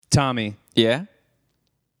Tommy. Yeah?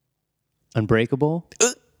 Unbreakable.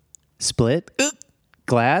 Split.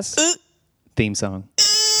 Glass. Theme song.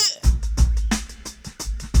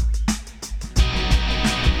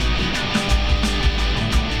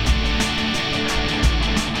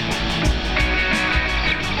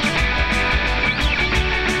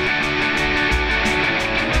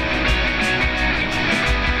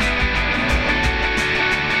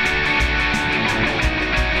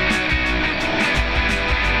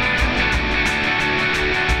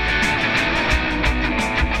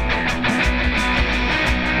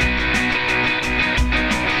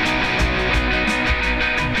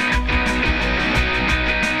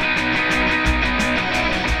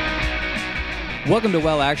 Welcome to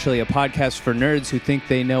Well Actually, a podcast for nerds who think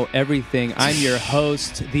they know everything. I'm your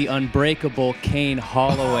host, the Unbreakable Kane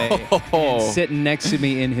Holloway. And sitting next to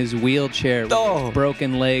me in his wheelchair with his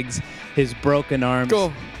broken legs, his broken arms,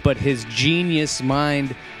 but his genius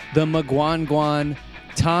mind, the Magwan,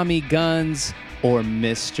 Tommy Guns, or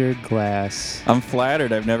Mr. Glass. I'm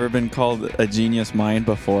flattered. I've never been called a genius mind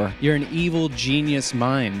before. You're an evil genius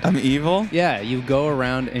mind. I'm evil? Yeah, you go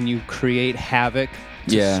around and you create havoc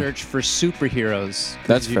to search for superheroes.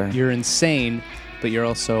 That's fair. You're insane, but you're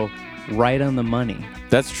also right on the money.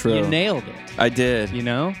 That's true. You nailed it. I did. You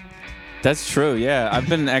know? That's true, yeah. I've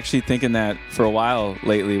been actually thinking that for a while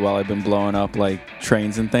lately while I've been blowing up like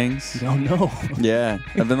trains and things. Oh, no. Yeah.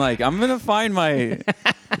 I've been like, I'm going to find my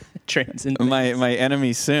trains and my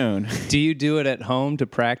enemy soon. Do you do it at home to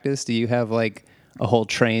practice? Do you have like a whole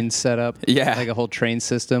train set up? Yeah. Like a whole train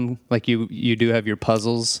system? Like you do have your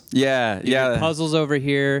puzzles? Yeah, You have puzzles over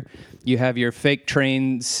here. You have your fake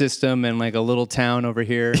train system and like a little town over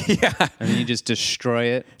here. Yeah. And then you just destroy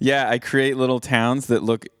it. Yeah, I create little towns that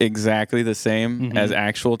look exactly the same as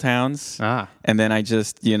actual towns. And then I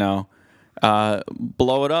just, blow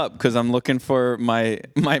it up because I'm looking for my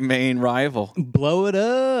main rival. Blow it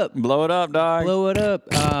up. Blow it up, dog. Blow it up.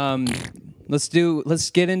 Let's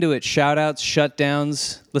get into it. Shout outs,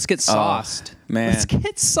 shutdowns. Let's get sauced. Man. Let's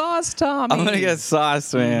get sauced, Tommy. I'm going to get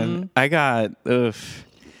sauced, man. I got a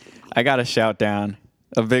shout down.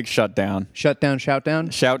 A big shutdown. Shout down. Shout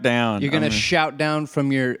down. You're going to shout down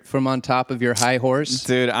from on top of your high horse?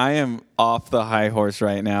 Dude, I am off the high horse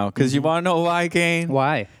right now. Because you want to know why, Kane?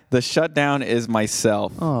 Why? The shutdown is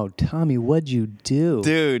myself. Oh, Tommy, what'd you do?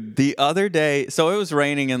 Dude, the other day, so it was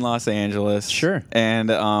raining in Los Angeles. Sure.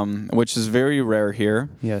 And which is very rare here.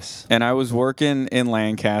 Yes. And I was working in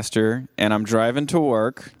Lancaster, and I'm driving to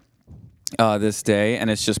work this day, and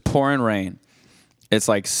it's just pouring rain. It's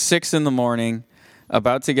like 6 a.m,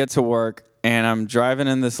 about to get to work, and I'm driving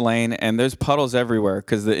in this lane, and there's puddles everywhere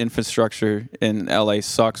because the infrastructure in LA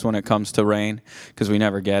sucks when it comes to rain because we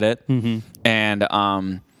never get it.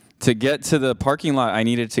 And to get to the parking lot I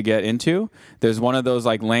needed to get into, there's one of those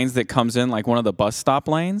like lanes that comes in like one of the bus stop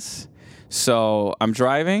lanes. So I'm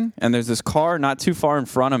driving, and there's this car not too far in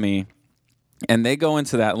front of me, and they go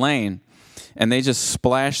into that lane, and they just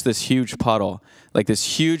splash this huge puddle. Like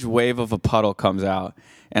this huge wave of a puddle comes out.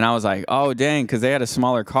 And I was like, oh, dang, because they had a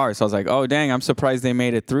smaller car. So I was like, oh, dang, I'm surprised they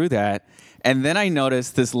made it through that. And then I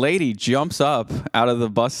noticed this lady jumps up out of the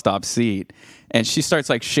bus stop seat, and she starts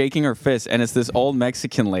like shaking her fist. And it's this old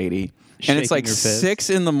Mexican lady. And it's like 6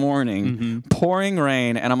 a.m, pouring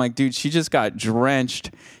rain. And I'm like, dude, she just got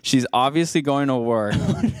drenched. She's obviously going to work.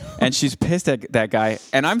 And she's pissed at that guy.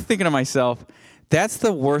 And I'm thinking to myself, that's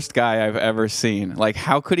the worst guy I've ever seen. Like,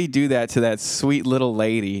 how could he do that to that sweet little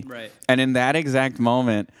lady? Right. And in that exact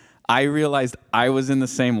moment, I realized I was in the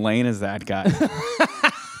same lane as that guy.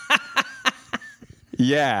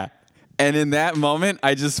 Yeah. And in that moment,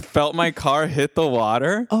 I just felt my car hit the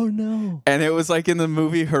water. Oh, no. And it was like in the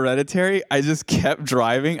movie Hereditary. I just kept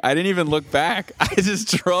driving. I didn't even look back. I just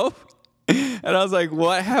drove. And I was like,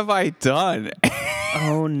 what have I done?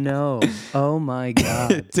 Oh, no. Oh, my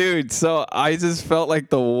God. Dude, so I just felt like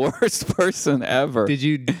the worst person ever. Did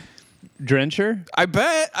you drench her? I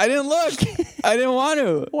bet. I didn't look. I didn't want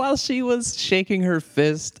to. While she was shaking her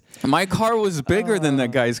fist. My car was bigger than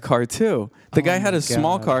that guy's car, too. The guy had a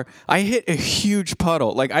small car. I hit a huge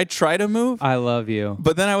puddle. Like, I tried to move. I love you.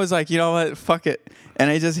 But then I was like, you know what? Fuck it. And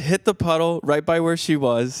I just hit the puddle right by where she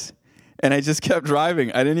was. And I just kept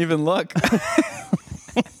driving. I didn't even look. I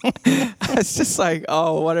was just like,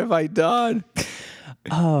 oh, what have I done?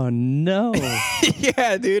 Oh, no.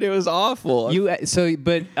 Yeah, dude, it was awful.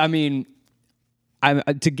 But I mean,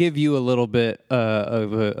 to give you a little bit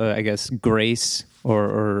of, I guess, grace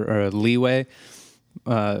or leeway,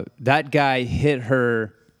 that guy hit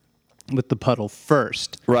her with the puddle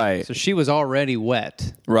first. Right. So she was already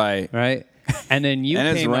wet. Right. Right. And then you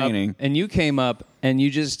and came it's raining. up, and you came up, and you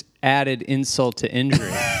just added insult to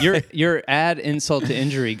injury. You're add insult to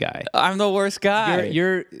injury guy. I'm the worst guy.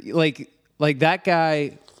 You're like that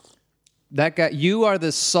guy. That guy, you are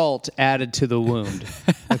the salt added to the wound.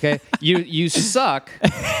 Okay, you suck,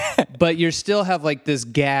 but you still have like this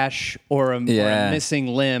gash or a missing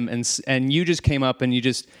limb, and you just came up and you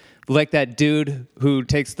just like that dude who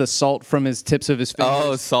takes the salt from his tips of his fingers.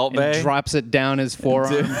 Oh, Salt Bay, drops it down his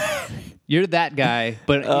forearm. You're that guy,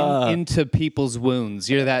 but into people's wounds.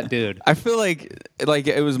 You're that dude. I feel like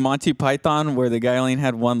it was Monty Python where the guy only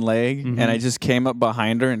had one leg, and I just came up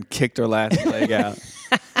behind her and kicked her last leg out.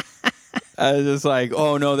 I was just like,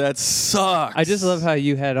 oh no, that sucks. I just love how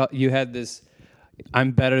you had this,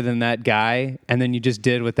 I'm better than that guy, and then you just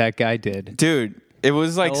did what that guy did. Dude, it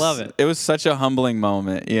was like, I love it. It was such a humbling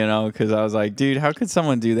moment, because I was like, dude, how could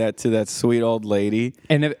someone do that to that sweet old lady?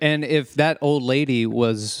 And if that old lady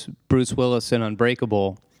was Bruce Willis in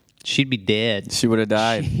Unbreakable, she'd be dead. She would have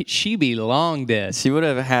died. She'd be long dead. She would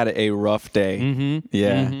have had a rough day. Mm-hmm.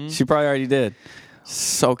 Yeah, she probably already did.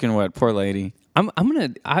 Soaking wet, poor lady. I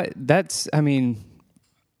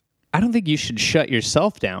don't think you should shut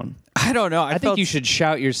yourself down. I don't know. I think you should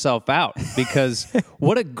shout yourself out, because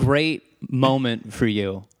what a great moment for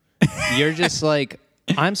you. You're just like,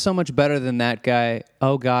 I'm so much better than that guy.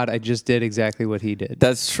 Oh God, I just did exactly what he did.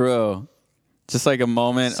 That's true. Just like a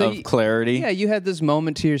moment of clarity. Yeah, you had this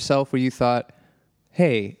moment to yourself where you thought,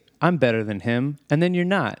 hey, I'm better than him. And then you're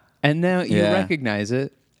not. And now you recognize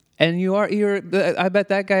it. And I bet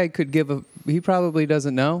that guy could he probably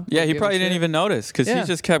doesn't know. Yeah, he probably didn't even notice because he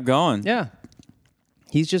just kept going. Yeah.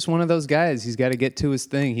 He's just one of those guys. He's got to get to his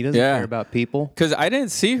thing. He doesn't care about people. Because I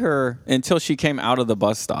didn't see her until she came out of the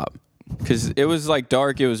bus stop. Because it was like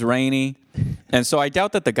dark, it was rainy. And so I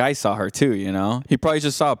doubt that the guy saw her too, He probably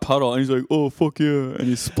just saw a puddle and he's like, oh, fuck yeah. And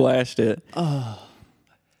he splashed it.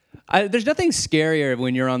 There's nothing scarier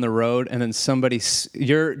when you're on the road and then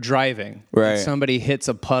you're driving. Right. And somebody hits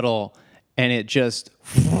a puddle and it just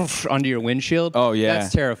under your windshield. Oh, yeah.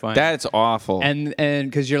 That's terrifying. That's awful. And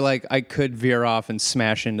because you're like, I could veer off and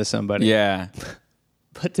smash into somebody. Yeah.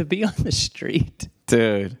 But to be on the street.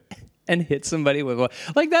 Dude. And hit somebody with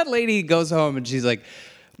like that lady goes home and she's like,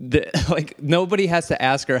 nobody has to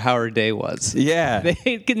ask her how her day was. Yeah.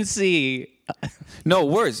 They can see. No,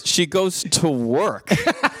 worse. She goes to work.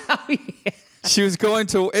 She was going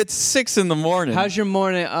to. It's 6 a.m. How's your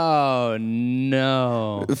morning? Oh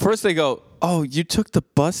no. First they go, oh, you took the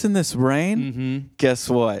bus in this rain? Mm-hmm. Guess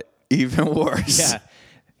what? Even worse. Yeah.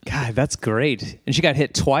 God, that's great. And she got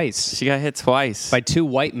hit twice. She got hit twice. By 2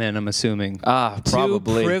 white men, I'm assuming.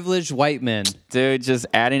 Probably. 2 privileged white men. Dude, just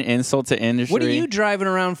adding insult to industry. What are you driving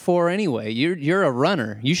around for anyway? You're a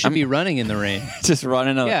runner. You should be running in the rain. Just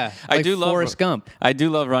running. I do love Forrest Gump. I do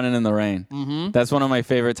love running in the rain. Mm-hmm. That's one of my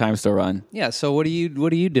favorite times to run. Yeah, so what are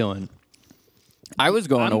you doing? I was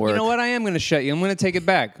going to work. You know what? I am going to shut you. I'm going to take it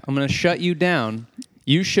back. I'm going to shut you down.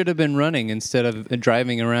 You should have been running instead of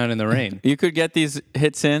driving around in the rain. You could get these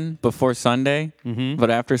hits in before Sunday, but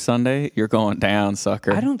after Sunday, you're going down,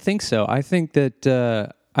 sucker. I don't think so. I think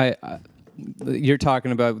that you're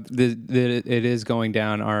talking about that it is going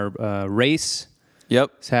down. Our race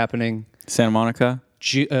is happening. Santa Monica.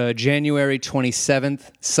 January 27th,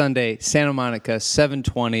 Sunday, Santa Monica,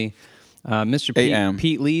 7:20. Mr.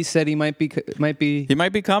 Pete Lee said he might be. He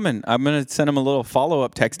might be coming. I'm going to send him a little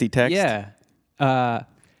follow-up texty text. Yeah.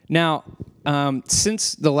 Now,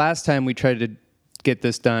 since the last time we tried to get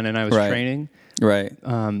this done and I was training,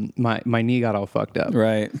 my knee got all fucked up.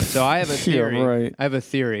 Right. So I have a theory. Yeah, right. I have a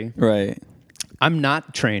theory. Right. I'm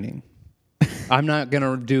not training. I'm not going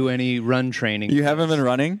to do any run training. You haven't been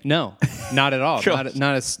running? No, not at all.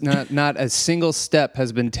 Not a single step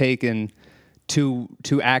has been taken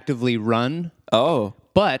to actively run. Oh.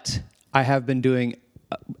 But I have been doing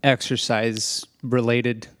exercise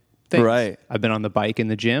related things. Right. I've been on the bike in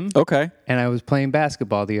the gym. Okay. And I was playing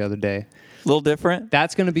basketball the other day. A little different?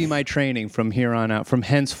 That's going to be my training from here on out, from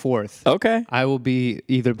henceforth. Okay. I will be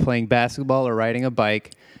either playing basketball or riding a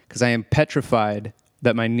bike because I am petrified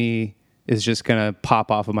that my knee is just going to pop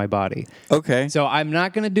off of my body. Okay. So I'm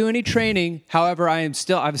not going to do any training. However, I am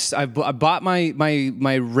still, I bought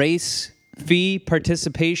my race fee,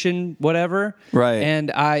 participation, whatever. Right.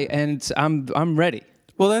 And I'm ready.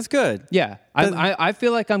 Well, that's good. Yeah, I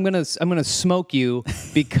feel like I'm gonna smoke you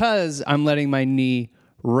because I'm letting my knee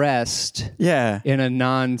rest. Yeah. In a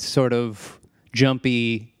non sort of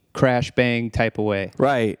jumpy crash bang type of way.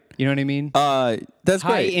 Right. You know what I mean? That's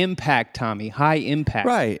high great. Impact, Tommy. High impact.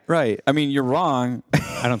 Right. I mean, you're wrong.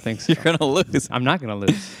 I don't think so. You're gonna lose. I'm not gonna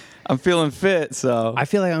lose. I'm feeling fit, so I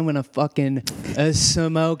feel like I'm gonna fucking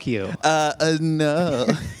smoke you. No.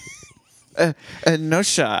 No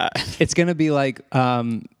shot. It's gonna be like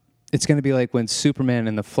when Superman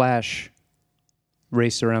and the Flash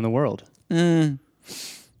raced around the world. I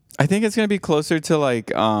think it's gonna be closer to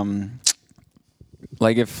like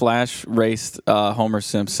if Flash raced Homer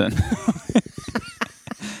Simpson.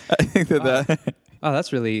 I think that. Oh,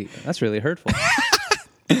 that's really hurtful.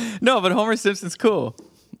 No, but Homer Simpson's cool.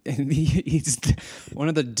 He's one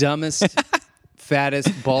of the dumbest,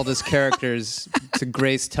 fattest, baldest characters to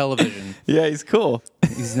grace television. Yeah, he's cool.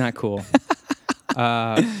 He's not cool.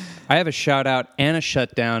 I have a shout out and a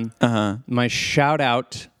shutdown. My shout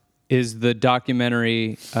out is the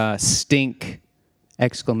documentary Stink!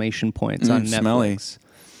 Exclamation points on Netflix. Smelly.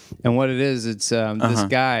 And what it is, it's this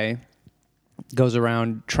guy goes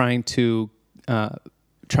around trying to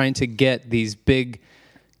get these big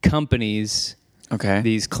companies,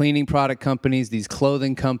 these cleaning product companies, these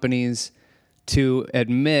clothing companies, to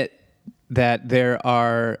admit that there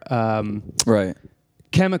are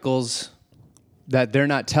chemicals that they're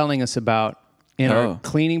not telling us about in our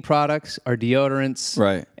cleaning products, our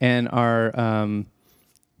deodorants, and our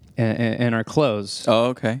and our clothes. Oh,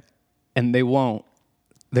 okay. And they won't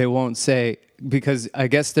say, because I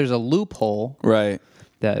guess there's a loophole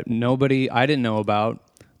that I didn't know about,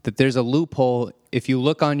 that there's a loophole if you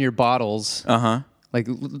look on your bottles. Like,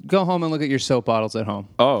 go home and look at your soap bottles at home.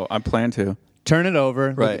 Oh, I plan to. Turn it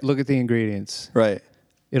over. Look at the ingredients.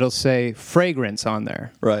 It'll say fragrance on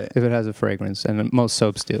there. If it has a fragrance, and most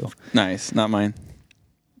soaps do. Nice. Not mine.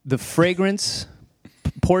 The fragrance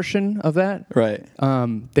portion of that,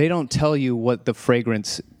 they don't tell you what the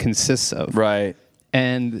fragrance consists of.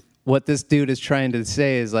 And what this dude is trying to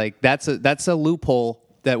say is like, that's a loophole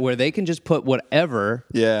that where they can just put whatever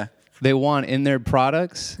they want in their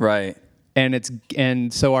products.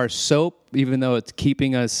 And so our soap, even though it's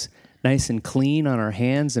keeping us nice and clean on our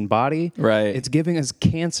hands and body, it's giving us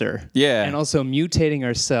cancer. And also mutating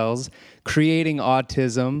our cells, creating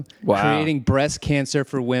autism, creating breast cancer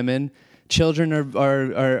for women. Children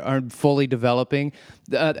are fully developing.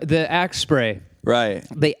 The Axe spray.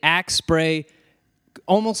 The Axe spray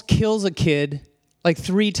almost kills a kid like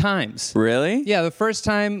 3 times. Really? Yeah, the first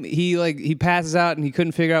time he passes out and he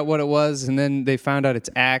couldn't figure out what it was, and then they found out it's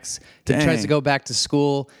Axe. Then tries to go back to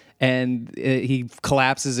school and he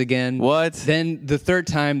collapses again. What? Then the third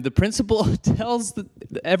time, the principal tells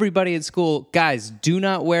everybody at school, guys, do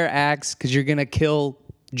not wear Axe because you're gonna kill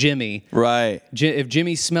Jimmy. If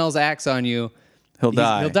Jimmy smells Axe on you, he'll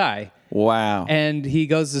die. Wow. And he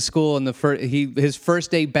goes to school, and his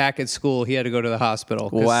first day back at school, he had to go to the hospital.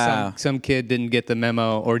 Wow. Some kid didn't get the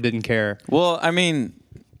memo or didn't care. Well, I mean,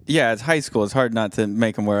 yeah, it's high school. It's hard not to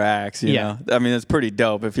make him wear Axe, you know? I mean, it's pretty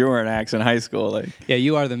dope. If you're wearing Axe in high school, like... Yeah,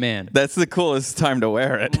 you are the man. That's the coolest time to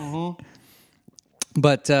wear it.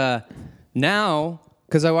 But now,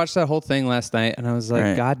 because I watched that whole thing last night, and I was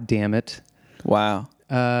like, God damn it. Wow.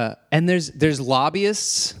 And there's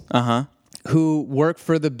lobbyists who work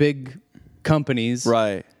for the big companies,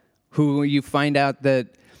 who you find out that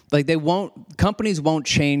like companies won't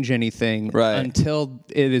change anything until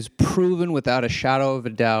it is proven without a shadow of a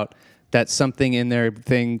doubt that something in their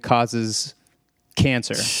thing causes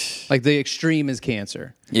cancer. Like the extreme is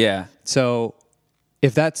cancer. So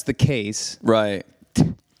if that's the case,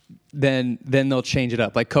 then they'll change it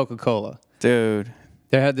up, like Coca-Cola. Dude.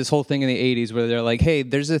 They had this whole thing in the 80s where they're like, hey,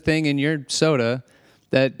 there's a thing in your soda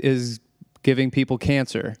that is giving people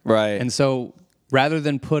cancer. And so rather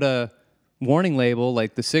than put a warning label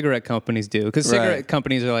like the cigarette companies do, because cigarette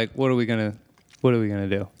companies are like, what are we gonna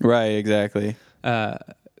do? Exactly.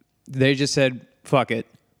 They just said, fuck it.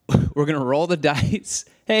 We're gonna roll the dice.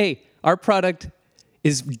 Hey, our product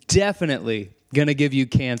is definitely gonna give you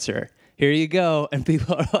cancer. Here you go. And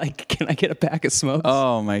people are like, can I get a pack of smokes?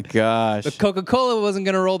 Oh, my gosh. But Coca-Cola wasn't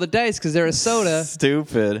going to roll the dice because they're a soda.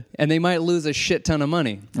 Stupid. And they might lose a shit ton of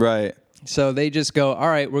money. So they just go, all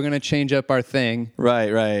right, we're going to change up our thing.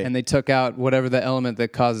 And they took out whatever the element that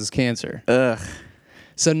causes cancer.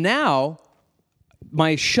 So now,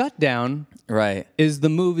 my shutdown is the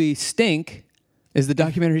movie Stink. Is the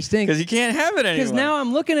documentary Stink. Because you can't have it anymore. Because now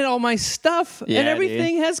I'm looking at all my stuff, and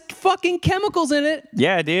everything has fucking chemicals in it.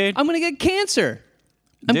 Yeah, dude. I'm going to get cancer.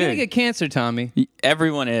 I'm going to get cancer, Tommy.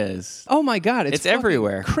 Everyone is. Oh, my God. It's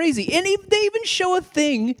everywhere. Crazy. And they even show a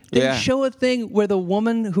thing. They show a thing where the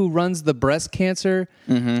woman who runs the breast cancer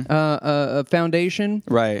foundation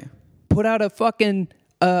put out a fucking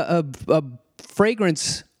a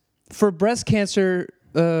fragrance for breast cancer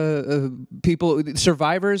people,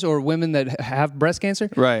 survivors or women that have breast cancer.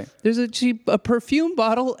 There's a perfume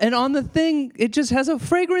bottle, and on the thing, it just has a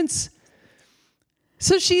fragrance.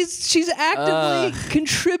 So she's actively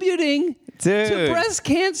contributing to breast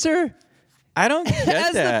cancer I don't get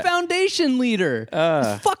as that. the foundation leader.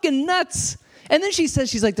 It's fucking nuts. And then she says,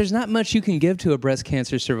 she's like, there's not much you can give to a breast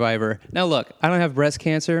cancer survivor. Now, look, I don't have breast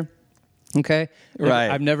cancer. Okay. Right.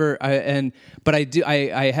 I've never, but I do.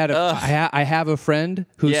 I have a friend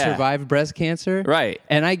who survived breast cancer. Right.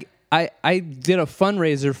 And I did a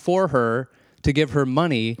fundraiser for her to give her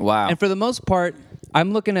money. Wow. And for the most part,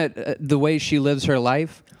 I'm looking at the way she lives her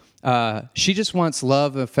life. She just wants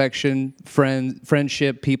love, affection,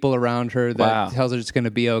 friendship, people around her that tells her it's going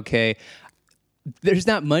to be okay. There's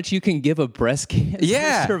not much you can give a breast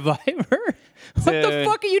cancer survivor. What the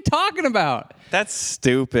fuck are you talking about? That's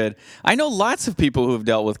stupid. I know lots of people who've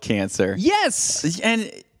dealt with cancer. Yes. And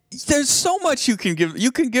there's so much you can give.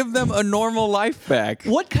 You can give them a normal life back.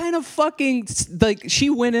 What kind of fucking, like, she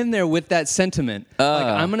went in there with that sentiment. Like,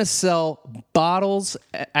 I'm going to sell bottles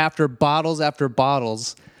after bottles after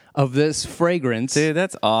bottles of this fragrance. Dude,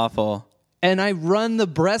 that's awful. And I run the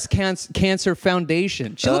breast cancer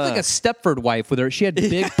foundation. She looked like a Stepford wife with her. She had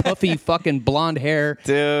big, puffy, fucking blonde hair.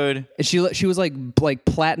 Dude. And she was like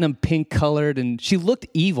platinum pink colored, and she looked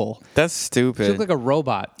evil. That's stupid. She looked like a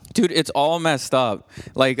robot. Dude, it's all messed up.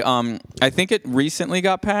 Like, I think it recently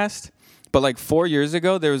got passed, but like 4 years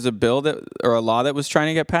ago, there was a bill or a law that was trying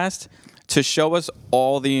to get passed to show us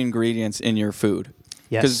all the ingredients in your food.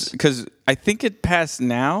 Yes. Because I think it passed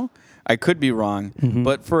now. I could be wrong,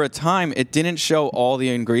 but for a time, it didn't show all the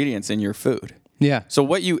ingredients in your food. Yeah. So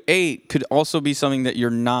what you ate could also be something that you're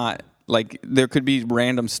not, like, there could be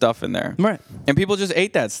random stuff in there. Right. And people just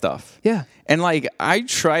ate that stuff. Yeah. And, like, I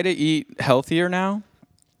try to eat healthier now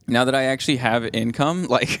that I actually have income.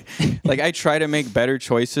 Like I try to make better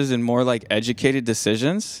choices and more, like, educated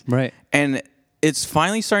decisions. Right. And it's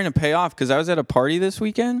finally starting to pay off because I was at a party this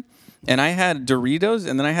weekend, and I had Doritos,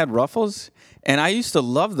 and then I had Ruffles. And I used to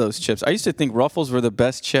love those chips. I used to think Ruffles were the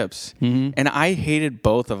best chips. And I hated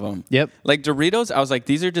both of them. Yep. Like Doritos, I was like,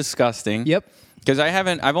 these are disgusting. Yep. Because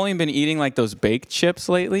I've only been eating like those baked chips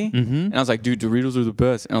lately. And I was like, dude, Doritos are the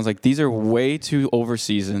best. And I was like, these are way too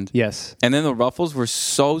over-seasoned. Yes. And then the Ruffles were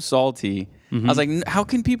so salty. I was like, how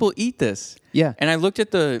can people eat this? Yeah. And I looked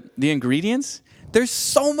at the ingredients. There's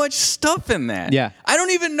so much stuff in that. Yeah. I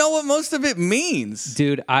don't even know what most of it means.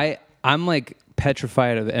 Dude, I'm like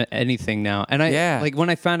petrified of anything now. And like when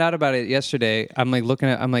I found out about it yesterday, I'm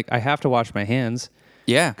like I have to wash my hands.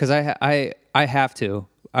 Yeah. Because I have to.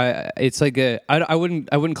 It's like I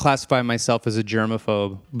wouldn't classify myself as a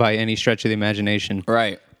germaphobe by any stretch of the imagination.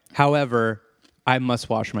 Right. However, I must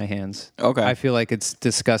wash my hands. Okay. I feel like it's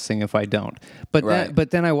disgusting if I don't. But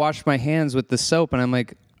then I wash my hands with the soap, and I'm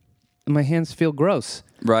like, my hands feel gross.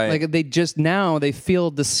 Right. Like they feel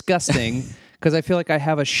disgusting because I feel like I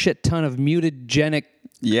have a shit ton of mutagenic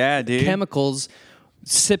chemicals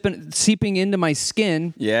seeping into my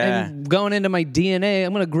skin and going into my DNA.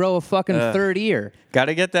 I'm going to grow a fucking third ear. Got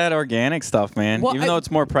to get that organic stuff, man. Well, even though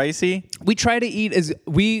it's more pricey. We try to eat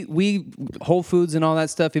we Whole Foods and all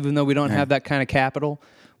that stuff, even though we don't have that kind of capital.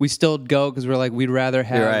 We still go because we're like, we'd rather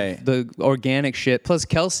have the organic shit. Plus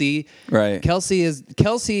Kelsey is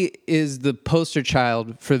the poster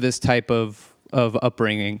child for this type of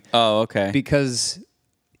upbringing. Oh, okay. Because,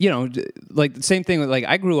 you know, like the same thing with, like,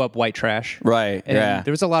 I grew up white trash. Right. And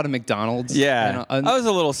there was a lot of McDonald's. Yeah. I was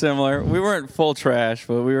a little similar. We weren't full trash,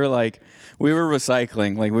 but we were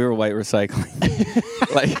recycling. Like, we were white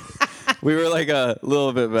recycling. Like, we were like a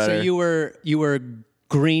little bit better. So you were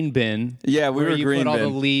green bin. Yeah, we were green bin. You put all the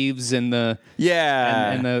leaves and the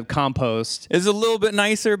and the compost. It's a little bit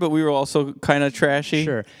nicer, but we were also kind of trashy.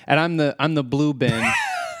 Sure. And I'm the blue bin.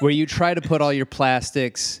 Where you try to put all your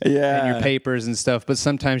plastics and your papers and stuff, but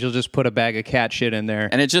sometimes you'll just put a bag of cat shit in there.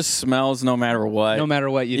 And it just smells no matter what. No matter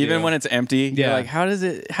what you do. Even when it's empty, you're like, how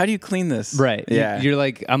do you clean this? Right. Yeah. You're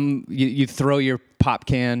like, you throw your pop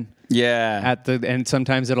can and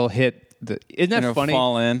sometimes it'll hit isn't that funny?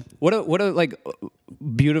 Fall in. What a like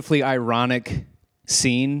beautifully ironic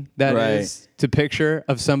scene that is to picture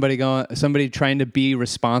of somebody trying to be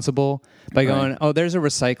responsible by going, oh, there's a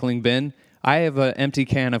recycling bin. I have an empty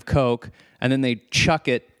can of Coke, and then they chuck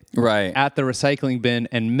it at the recycling bin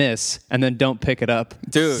and miss, and then don't pick it up.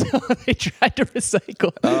 Dude. So they tried to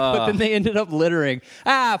recycle, but then they ended up littering.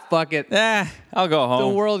 Fuck it. I'll go home.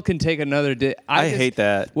 The world can take another day. I hate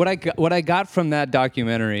that. What I got from that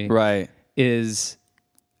documentary is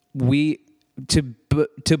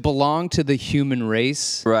to belong to the human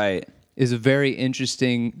race is very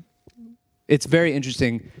interesting. It's very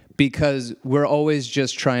interesting because we're always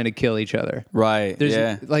just trying to kill each other. Right.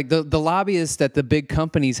 There's like the lobbyists that the big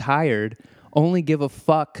companies hired only give a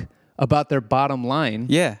fuck about their bottom line.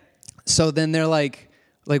 Yeah. So then they're like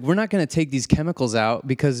we're not going to take these chemicals out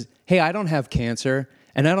because, hey, I don't have cancer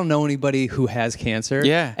and I don't know anybody who has cancer.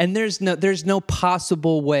 Yeah. And there's no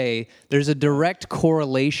possible way. There's a direct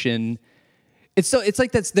correlation. It's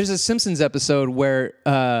like there's a Simpsons episode where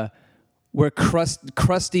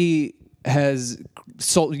Krusty has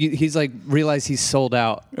sold. He's like realized he's sold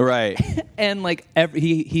out. Right. And like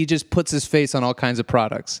he just puts his face on all kinds of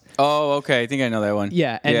products. Oh, okay. I think I know that one.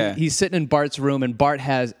 Yeah, and he's sitting in Bart's room, and Bart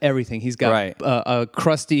has everything. He's got a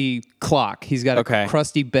Krusty clock. He's got a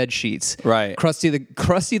Krusty bed sheets. Right.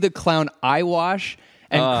 Krusty the Clown eye wash.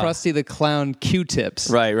 And Krusty the Clown Q-tips.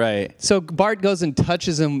 Right. So Bart goes and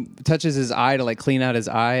touches his eye to like clean out his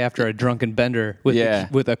eye after a drunken bender with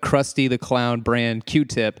a Krusty the Clown brand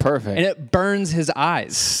Q-tip. Perfect. And it burns his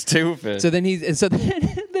eyes. Stupid. So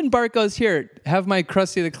then Bart goes, "Here, have my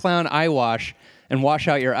Krusty the Clown eye wash and wash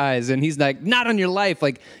out your eyes." And he's like, "Not on your life."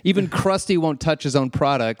 Like even Krusty won't touch his own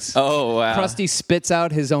products. Oh, wow. Krusty spits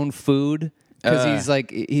out his own food. Because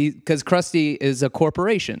because Krusty is a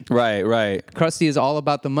corporation. Right. Krusty is all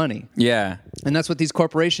about the money. Yeah. And that's what these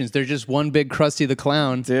corporations, they're just one big Krusty the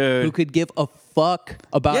Clown who could give a fuck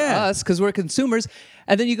about us because we're consumers.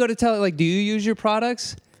 And then you go to tell it, like, do you use your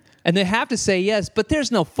products? And they have to say yes, but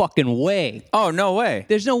there's no fucking way. Oh, no way.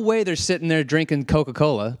 There's no way they're sitting there drinking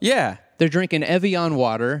Coca-Cola. Yeah. They're drinking Evian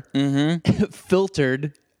water,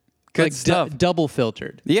 filtered. Good stuff. Double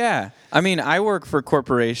filtered. Yeah. I mean, I work for a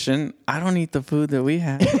corporation. I don't eat the food that we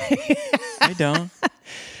have. I don't.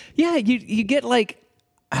 Yeah, you get like...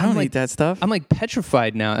 I don't eat that stuff. I'm like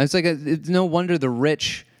petrified now. It's like it's no wonder the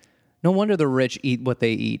rich eat what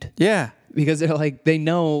they eat. Yeah. Because they're like, they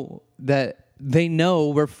know we're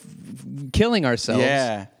killing ourselves.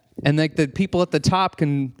 Yeah. And like the people at the top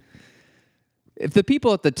can... If the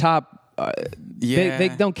people at the top... They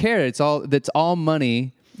don't care. It's all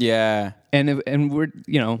money. Yeah. And we're,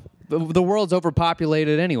 the world's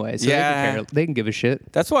overpopulated anyway, so they can give a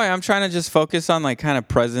shit. That's why I'm trying to just focus on like kind of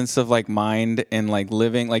presence of like mind and like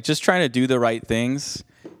living, like just trying to do the right things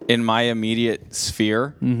in my immediate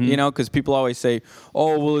sphere, because people always say,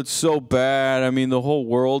 "Oh, well, it's so bad. I mean, the whole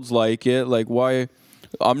world's like it. Like, why?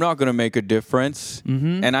 I'm not going to make a difference."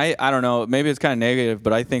 And I don't know, maybe it's kind of negative,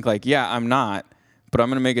 but I think like, yeah, I'm not, but I'm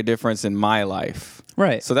going to make a difference in my life.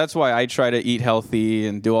 Right. So that's why I try to eat healthy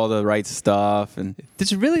and do all the right stuff. And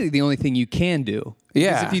this is really the only thing you can do.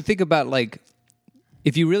 Yeah. Because if you think about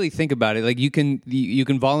if you really think about it, like you can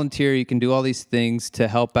volunteer, you can do all these things to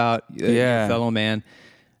help out your fellow man.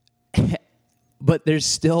 But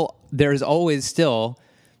there's always still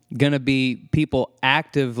going to be people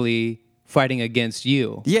actively fighting against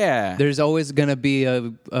you. Yeah. There's always going to be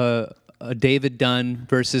a David Dunn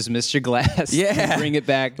versus Mr. Glass. Yeah. Bring it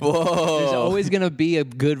back. Whoa. There's always going to be a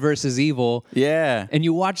good versus evil. Yeah. And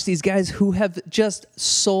you watch these guys who have just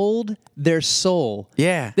sold their soul.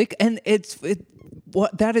 Yeah. There's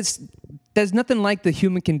nothing like the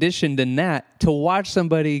human condition than that, to watch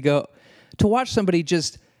somebody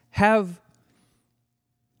just have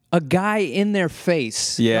a guy in their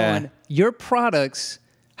face going, your products,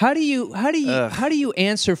 how do you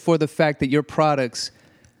answer for the fact that your products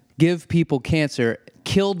give people cancer,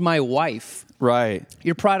 killed my wife? Right.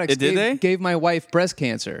 Your products gave my wife breast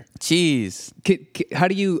cancer. Jeez. How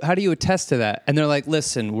do you attest to that? And they're like,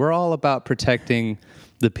 listen, we're all about protecting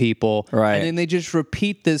the people. Right. And then they just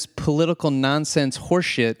repeat this political nonsense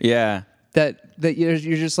horseshit. Yeah. That you're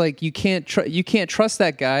just like, you can't trust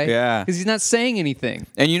that guy. Yeah. Because he's not saying anything.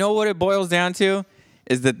 And you know what it boils down to?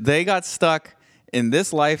 Is that they got stuck in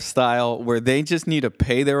this lifestyle where they just need to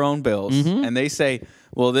pay their own bills. And they say,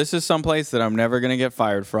 well, this is someplace that I'm never going to get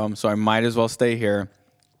fired from, so I might as well stay here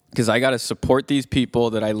because I got to support these people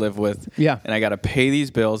that I live with. Yeah. And I got to pay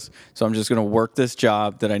these bills, so I'm just going to work this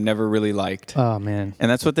job that I never really liked. Oh, man.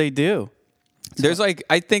 And that's what they do. There's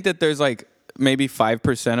I think that there's maybe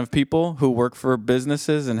 5% of people who work for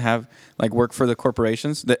businesses and have work for the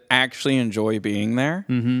corporations that actually enjoy being there.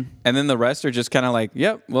 And then the rest are just kind of like,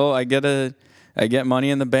 yep, well, I get money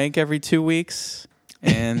in the bank every 2 weeks,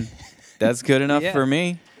 and that's good enough for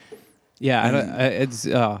me. Yeah,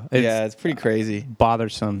 it's pretty crazy,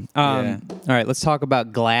 bothersome. All right, let's talk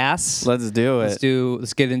about Glass. Let's do it.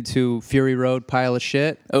 Let's get into Fury Road, pile of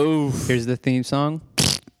shit. Oh, here's the theme song.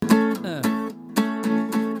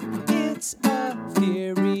 It's a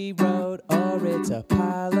Fury Road, or it's a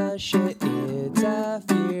pile of shit. It's a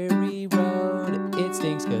Fury Road. It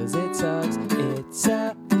stinks 'cause it sucks. It's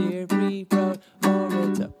a Fury Road, or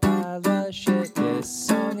it's a pile of shit. This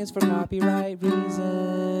song is for copyright reasons.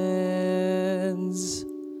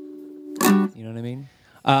 You know what I mean?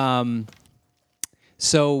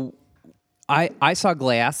 So I saw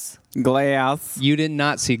Glass. Glass. You did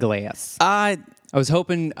not see Glass. I was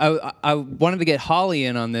hoping I wanted to get Holly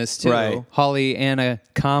in on this too. Right. Holly Anna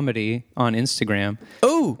Comedy on Instagram.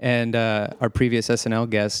 Oh, and our previous SNL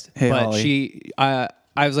guest. Hey, but Holly.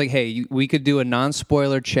 I was like, hey, we could do a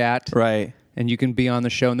non-spoiler chat, right. and you can be on the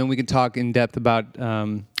show, and then we can talk in depth about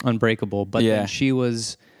Unbreakable. But then she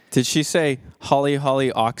was. Did she say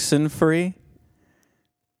Holly oxen free?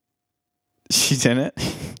 She didn't.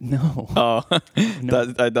 No. Oh,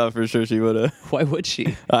 No. I thought for sure she would have. Why would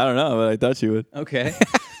she? I don't know, but I thought she would. Okay.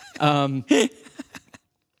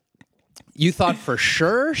 You thought for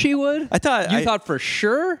sure she would? I thought you thought for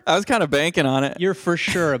sure? I was kind of banking on it. You're for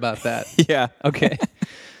sure about that. Yeah. Okay.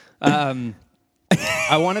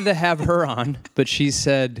 I wanted to have her on, but she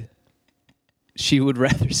said she would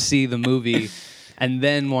rather see the movie and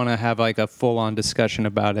then want to have like a full-on discussion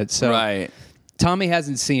about it. So right. Tommy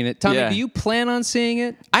hasn't seen it. Tommy, do you plan on seeing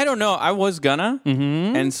it? I don't know. I was gonna,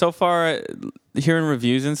 and so far, hearing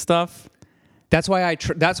reviews and stuff. That's why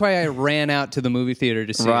I ran out to the movie theater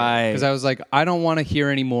to see it. Because I was like, I don't want to hear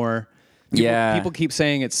any more. People keep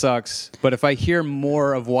saying it sucks, but if I hear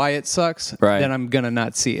more of why it sucks, then I'm gonna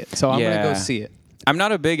not see it. So I'm gonna go see it. I'm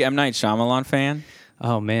not a big M. Night Shyamalan fan.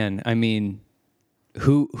 Oh man, I mean,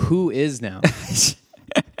 who is now?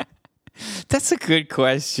 That's a good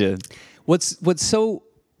question. What's so?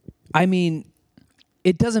 I mean,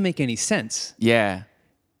 it doesn't make any sense. Yeah.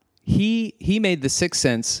 He made The Sixth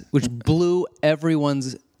Sense, which blew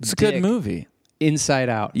everyone's It's a good movie. Inside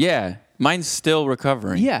out. Yeah. Mine's still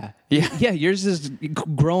recovering. Yeah. Yours is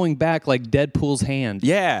growing back like Deadpool's hand.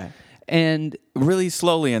 Yeah. And really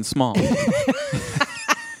slowly and small.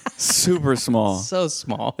 Super small. So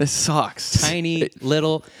small. This sucks. Tiny,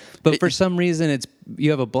 little. But for some reason,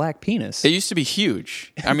 you have a black penis. It used to be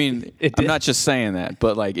huge. I mean, I'm not just saying that,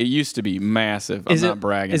 but like it used to be massive. I'm not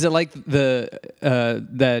bragging. Is it like that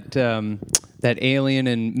alien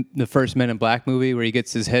in the first Men in Black movie where he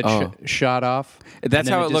gets his head shot off? That's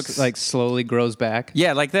how it looks. Like slowly grows back.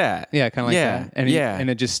 Yeah, like that. Yeah, kind of like that. And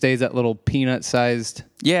and it just stays that little peanut-sized.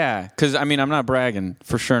 Yeah, because I mean, I'm not bragging,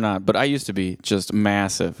 for sure not. But I used to be just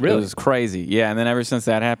massive. Really? It was crazy. Yeah, and then ever since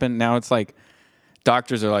that happened, now it's like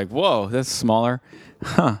doctors are like, "Whoa, that's smaller."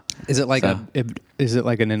 Huh? Is it like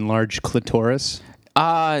an enlarged clitoris?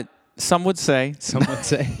 Some would say. Some would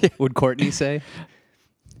say. Would Courtney say?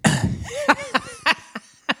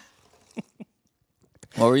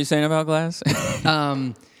 What were you saying about Glass?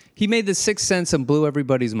 He made The Sixth Sense and blew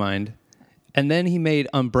everybody's mind, and then he made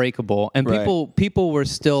Unbreakable, and people were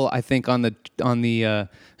still, I think, on the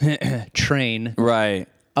train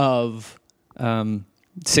of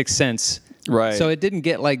Sixth Sense. Right. So it didn't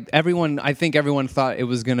get like everyone. I think everyone thought it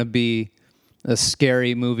was going to be a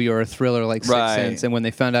scary movie or a thriller like Sixth Sense, and when they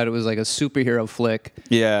found out it was like a superhero flick,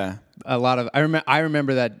 a lot of I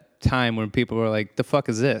remember that time when people were like, "The fuck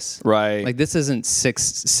is this?" Right. Like this isn't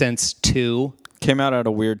Sixth Sense 2. Came out at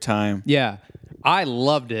a weird time. Yeah, I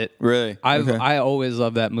loved it. Really? I always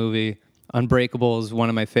loved that movie. Unbreakable is one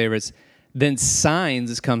of my favorites. Then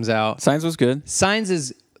Signs comes out. Signs was good. Signs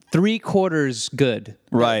is 3/4 good.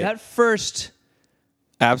 Right. That first.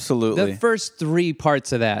 Absolutely. The first 3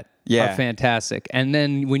 parts of that are fantastic. And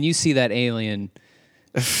then when you see that alien,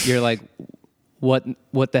 you're like, what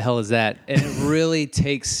the hell is that? And it really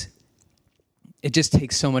takes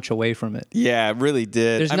so much away from it. Yeah, it really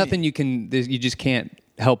did. There's nothing you just can't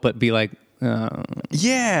help but be like,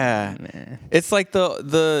 yeah. Nah. It's like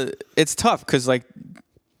it's tough because like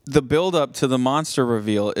the build up to the monster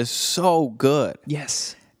reveal is so good.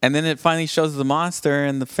 Yes. And then it finally shows the monster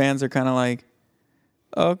and the fans are kind of like,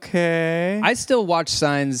 okay. I still watch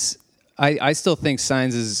Signs. I still think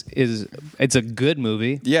Signs is it's a good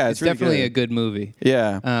movie. Yeah, it's really definitely good. a good movie.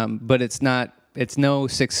 Yeah. But it's not. It's no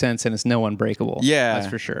Sixth Sense and it's no Unbreakable. Yeah, that's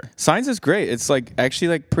for sure. Signs is great. It's like actually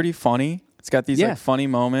like pretty funny. It's got these like funny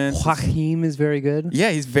moments. Joaquin is very good. Yeah,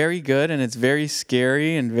 he's very good, and it's very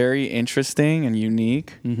scary and very interesting and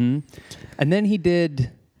unique. Mm-hmm. And then he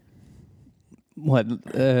did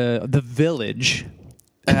The Village,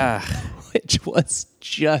 which was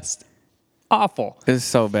just awful. It's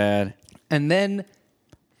so bad. And then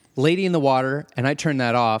Lady in the Water, and I turned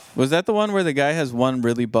that off. Was that the one where the guy has one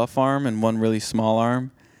really buff arm and one really small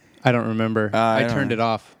arm? I don't remember. I turned it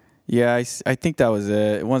off. Yeah, I think that was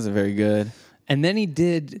it. It wasn't very good. And then he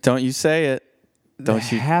did... Don't you say it. Don't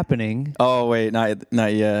you... Happening. Oh, wait,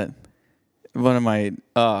 not yet. One of my...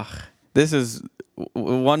 This is...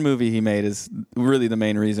 One movie he made is really the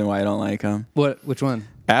main reason why I don't like him. Which one?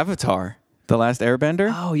 Avatar. The Last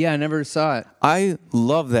Airbender? Oh, yeah, I never saw it. I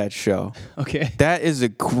love that show. Okay. That is a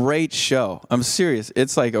great show. I'm serious.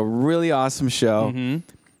 It's like a really awesome show. Mm-hmm.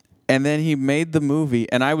 And then he made the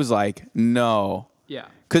movie, and I was like, no. Yeah.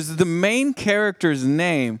 because the main character's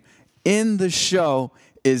name in the show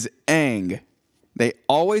is Aang. They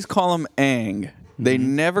always call him Aang. They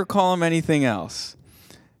never call him anything else.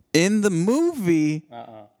 In the movie,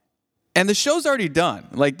 and the show's already done.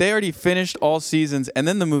 Like, they already finished all seasons, and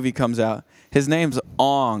then the movie comes out. His name's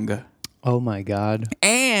Ong. Oh, my God.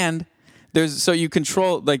 And there's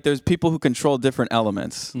people who control different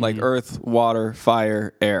elements, like earth, water,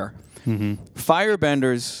 fire, air.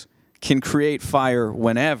 Firebenders can create fire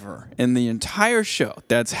whenever in the entire show.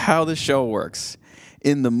 That's how the show works.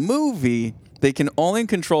 In the movie, they can only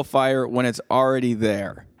control fire when it's already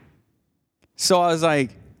there. So I was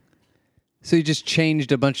like... So you just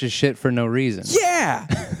changed a bunch of shit for no reason. Yeah!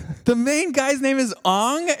 The main guy's name is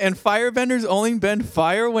Ong, and firebenders only bend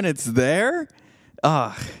fire when it's there?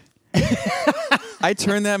 Ugh. I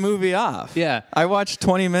turned that movie off. Yeah. I watched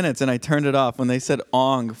 20 minutes and I turned it off when they said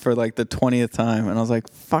Ong for like the 20th time, and I was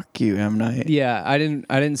like, fuck you, M. Night. Yeah, I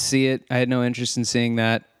didn't see it. I had no interest in seeing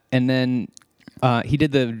that. And then he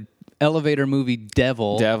did the elevator movie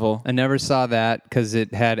Devil. I never saw that because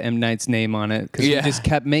it had M. Night's name on it. Because he just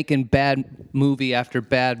kept making bad movie after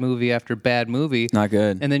bad movie after bad movie. Not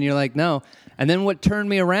good. And then you're like, no. And then what turned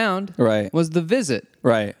me around was The Visit.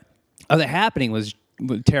 Right. Oh, The Happening was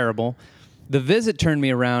terrible. The Visit turned me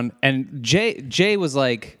around, and Jay was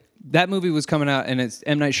like, that movie was coming out, and it's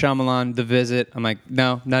M. Night Shyamalan, The Visit. I'm like,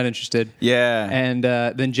 no, not interested. Yeah. And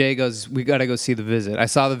then Jay goes, we got to go see The Visit. I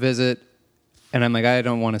saw The Visit, and I'm like, I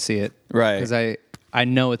don't want to see it. Right. Because I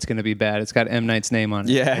know it's going to be bad. It's got M. Night's name on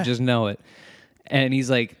it. Yeah. I just know it. And he's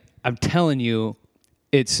like, I'm telling you,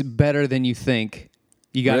 it's better than you think.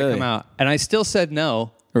 You got to come out. And I still said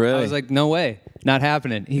no. Really? I was like, no way. Not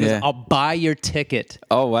happening. He goes, I'll buy your ticket.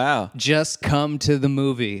 Oh, wow. Just come to the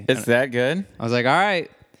movie. It's that good? I was like, all right.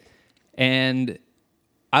 And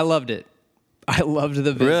I loved it. I loved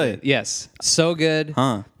The Visit. Really? Yes. So good.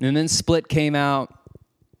 Huh. And then Split came out,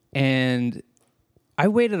 and I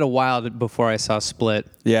waited a while before I saw Split.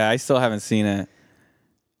 Yeah, I still haven't seen it.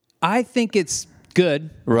 I think it's good.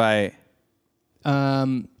 Right.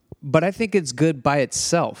 But I think it's good by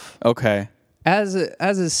itself. Okay. As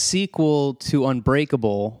a sequel to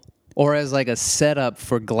Unbreakable, or as like a setup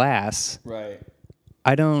for Glass. Right.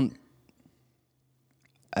 I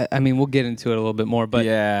mean, we'll get into it a little bit more, but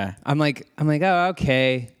yeah. I'm like, oh,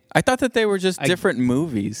 okay. I thought that they were just different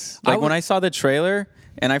movies. Like when I saw the trailer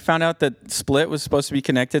and I found out that Split was supposed to be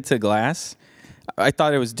connected to Glass, I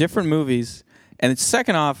thought it was different movies. And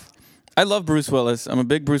second off, I love Bruce Willis. I'm a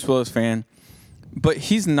big Bruce Willis fan. But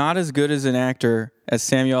he's not as good as an actor as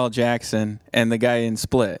Samuel L. Jackson and the guy in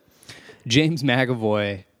Split. James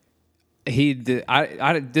McAvoy.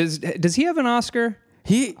 Does he have an Oscar?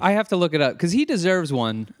 I have to look it up because he deserves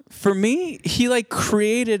one. For me, he like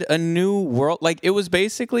created a new world. Like it was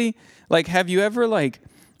basically like, have you ever like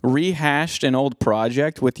rehashed an old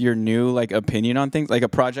project with your new like opinion on things, like a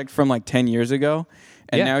project from like 10 years ago,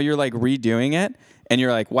 and now you're like redoing it? And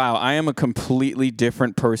you're like, wow, I am a completely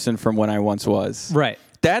different person from when I once was. Right.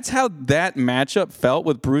 That's how that matchup felt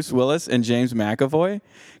with Bruce Willis and James McAvoy.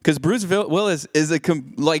 Because Bruce Willis is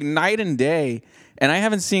like night and day. And I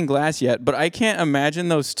haven't seen Glass yet, but I can't imagine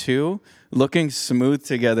those two looking smooth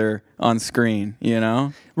together on screen, you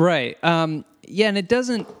know? Right. Yeah, and it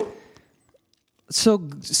doesn't... So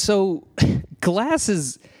Glass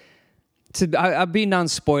is... I'll be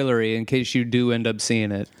non-spoilery in case you do end up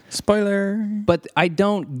seeing it. Spoiler. But I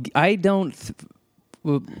don't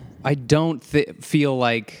feel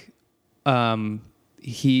like I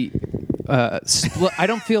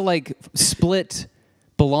don't feel like Split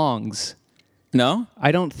belongs. No?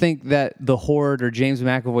 I don't think that the Horde or James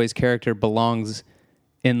McAvoy's character belongs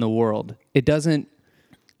in the world. It doesn't.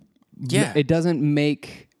 Yeah. It doesn't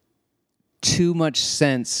make too much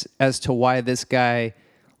sense as to why this guy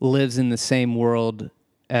lives in the same world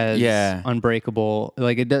as Unbreakable.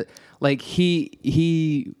 Like it does. Like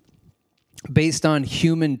he based on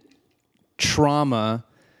human trauma,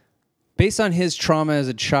 based on his trauma as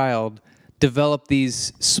a child, developed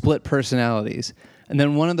these split personalities. And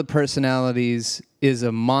then one of the personalities is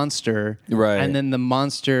a monster. Right. And then the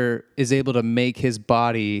monster is able to make his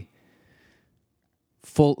body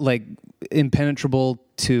full, like impenetrable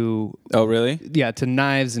to... Oh, really? Yeah, to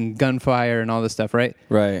knives and gunfire and all this stuff, right?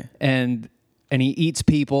 Right. And he eats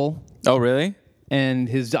people. Oh, really? And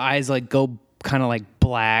his eyes like go kind of like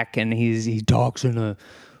black, and he talks in a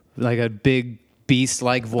big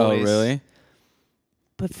beast-like voice. Oh, really?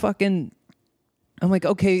 But fucking... I'm like,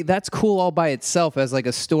 okay, that's cool all by itself as like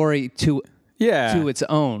a story to its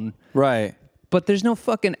own. Right. But there's no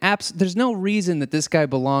fucking there's no reason that this guy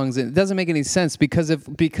belongs. It doesn't make any sense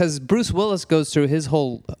because Bruce Willis goes through his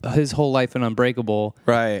whole life in Unbreakable.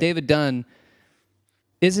 Right. David Dunn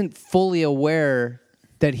isn't fully aware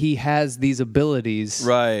that he has these abilities.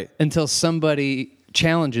 Right. Until somebody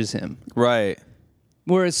challenges him. Right.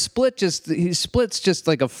 Whereas Split's just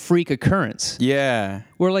like a freak occurrence. Yeah.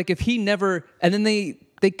 Where like if he never, and then they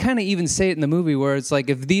kind of even say it in the movie where it's like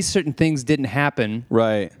if these certain things didn't happen.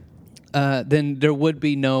 Right. Then there would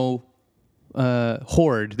be no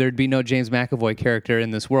Horde. There'd be no James McAvoy character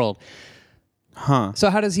in this world. Huh. So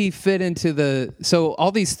how does he fit into the? So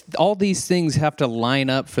all these things have to line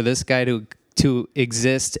up for this guy to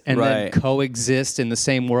exist and then coexist in the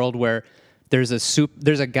same world where there's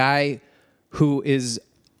a guy who is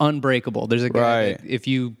unbreakable. There's a guy that if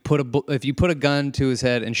you put a gun to his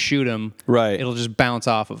head and shoot him, it'll just bounce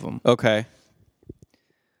off of him. Okay.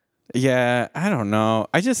 Yeah, I don't know.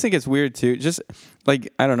 I just think it's weird too. Just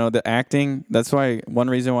like, I don't know, the acting. That's one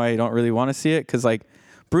reason why I don't really want to see it. Because like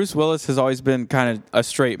Bruce Willis has always been kind of a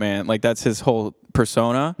straight man. Like that's his whole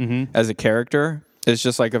persona as a character. It's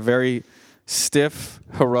just like a very stiff,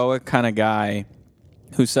 heroic kind of guy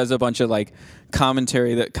who says a bunch of like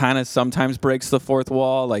commentary that kind of sometimes breaks the fourth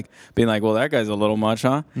wall. Like being like, well, that guy's a little much,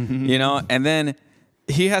 huh? You know? And then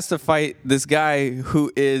he has to fight this guy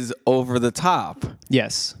who is over the top.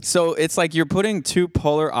 Yes. So it's like you're putting two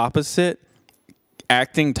polar opposite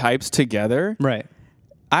acting types together. Right.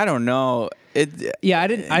 I don't know. I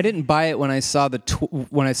didn't buy it when I saw the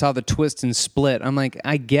twist and Split. I'm like,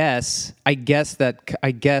 I guess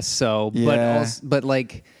so. Yeah. But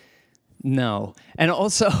like, no. And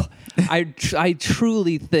also, I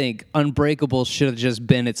truly think Unbreakable should have just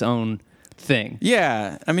been its own thing.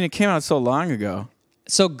 Yeah. I mean, it came out so long ago.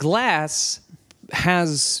 So Glass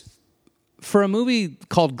has, for a movie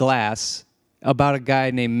called Glass, about a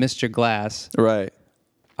guy named Mr. Glass. Right.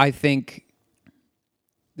 I think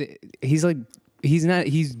he's barely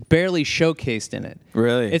showcased in it.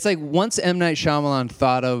 Really? It's like once M. Night Shyamalan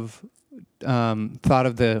thought of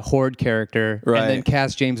the Horde character and then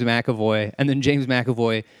cast James McAvoy, and then James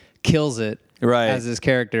McAvoy kills it as his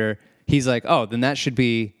character, he's like, oh, then that should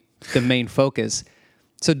be the main focus.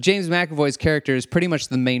 So James McAvoy's character is pretty much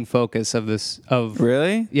the main focus of this.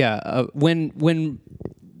 Really? Yeah. When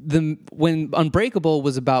Unbreakable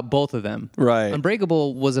was about both of them. Right.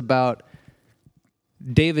 Unbreakable was about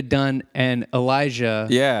David Dunn and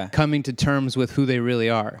Elijah coming to terms with who they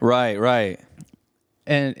really are. Right.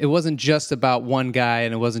 And it wasn't just about one guy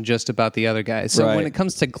and it wasn't just about the other guy. So when it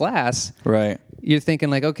comes to Glass, you're thinking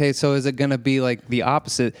like, okay, so is it going to be like the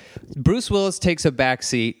opposite? Bruce Willis takes a back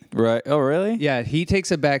seat. Right. Oh, really? Yeah, he takes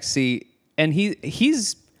a back seat and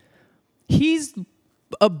he's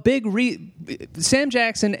a big Sam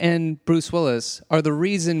Jackson and Bruce Willis are the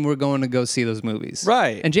reason we're going to go see those movies.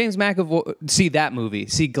 Right. And James McAvoy, see that movie,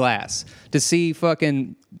 see Glass, to see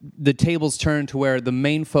fucking the tables turn to where the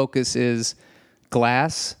main focus is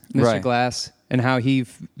Glass, Mr. Glass, and how he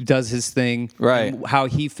does his thing, and how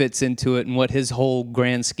he fits into it, and what his whole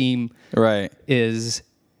grand scheme is.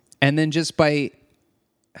 And then just by,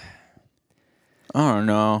 I don't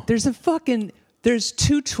know. There's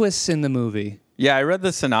two twists in the movie. Yeah, I read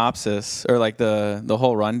the synopsis or like the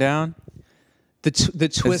whole rundown. The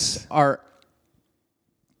twists are.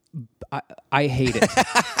 I hate it.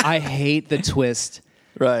 I hate the twist.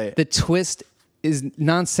 Right. The twist is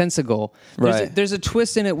nonsensical. There's a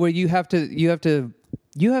twist in it where you have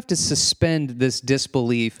to suspend this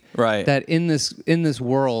disbelief that in this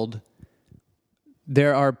world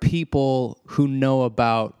there are people who know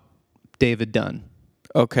about David Dunn.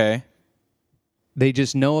 Okay. They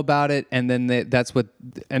just know about it, and then the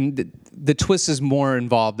twist is more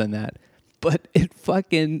involved than that. But it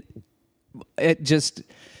just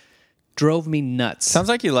drove me nuts. Sounds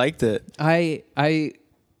like you liked it.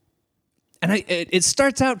 It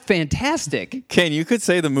starts out fantastic. Ken, you could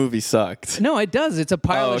say the movie sucked. No, it does. It's a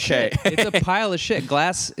pile of shit. It's a pile of shit.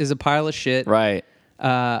 Glass is a pile of shit. Right.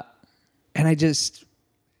 And I just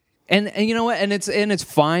and you know what? And it's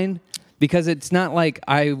fine because it's not like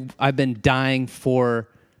I've been dying for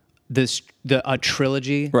a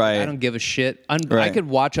trilogy. Right. I don't give a shit. I could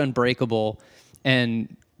watch Unbreakable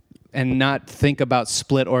and not think about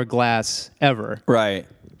Split or Glass ever. Right.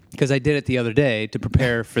 Because I did it the other day to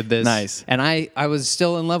prepare for this. Nice. And I was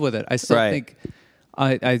still in love with it. I still think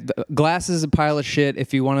Glass is a pile of shit.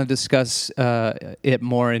 If you want to discuss it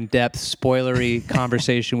more in depth, spoilery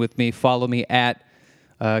conversation with me, follow me at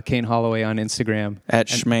Kane Holloway on Instagram. At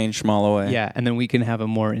Shmaine Schmalloway. Yeah, and then we can have a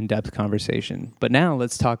more in-depth conversation. But now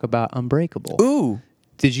let's talk about Unbreakable. Ooh.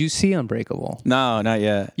 Did you see Unbreakable? No, not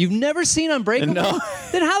yet. You've never seen Unbreakable? No.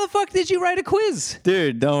 Then how the fuck did you write a quiz?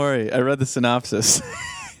 Dude, don't worry. I read the synopsis.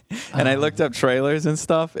 And I looked up trailers and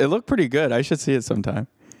stuff. It looked pretty good. I should see it sometime.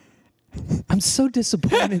 I'm so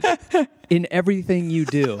disappointed in everything you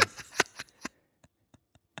do.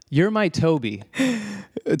 You're my Toby.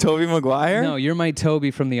 Tobey Maguire? No, you're my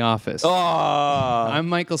Toby from The Office. Oh. I'm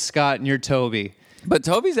Michael Scott and you're Toby. But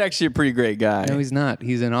Toby's actually a pretty great guy. No, he's not.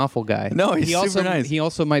 He's an awful guy. No, he's super nice. He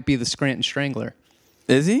also might be the Scranton Strangler.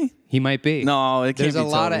 Is he? He might be. No, it can't There's be a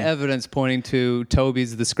lot of Toby. evidence pointing to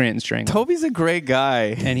Toby's the Scranton Strangler. Toby's a great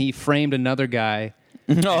guy. And he framed another guy.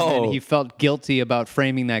 No. And he felt guilty about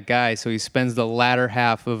framing that guy, so he spends the latter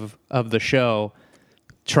half of the show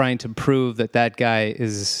trying to prove that that guy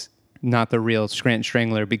is not the real Scranton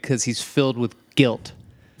Strangler because he's filled with guilt.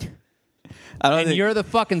 And you're the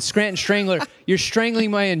fucking Scranton Strangler. You're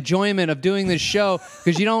strangling my enjoyment of doing this show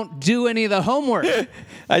because you don't do any of the homework.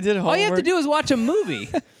 I did homework. All you have to do is watch a movie.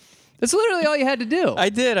 That's literally all you had to do. I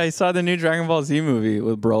did. I saw the new Dragon Ball Z movie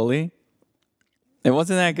with Broly. It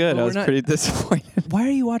wasn't that good. Well, I was pretty disappointed. Why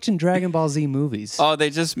are you watching Dragon Ball Z movies? Oh,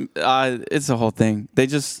 they just, it's a whole thing. They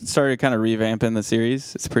just started kind of revamping the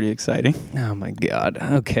series. It's pretty exciting. Oh my God.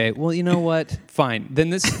 Okay. Well, you know what? Fine.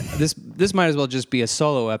 Then this might as well just be a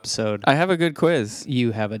solo episode. I have a good quiz.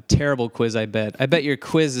 You have a terrible quiz, I bet. I bet your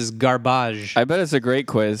quiz is garbage. I bet it's a great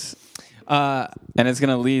quiz. And it's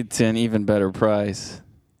going to lead to an even better prize.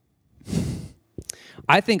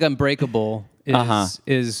 I think Unbreakable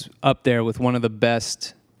is up there with one of the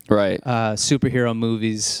best superhero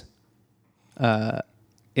movies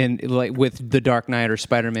in like with The Dark Knight or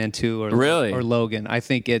Spider-Man 2 or Logan. I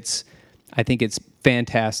think it's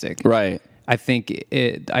fantastic. Right. I think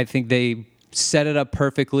they set it up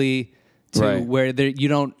perfectly to where you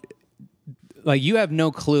don't like you have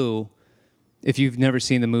no clue if you've never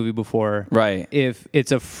seen the movie before. Right. If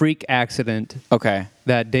it's a freak accident. Okay.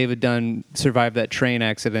 That David Dunn survived that train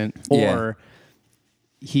accident or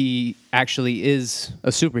he actually is a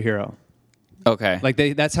superhero. Okay. Like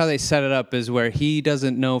that's how they set it up is where he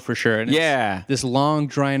doesn't know for sure. And it's this long,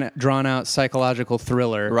 drawn out psychological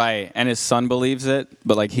thriller. Right. And his son believes it,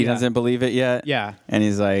 but like he doesn't believe it yet. Yeah. And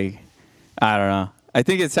he's like, I don't know. I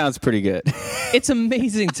think it sounds pretty good. It's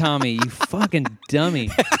amazing, Tommy. You fucking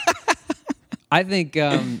dummy. I think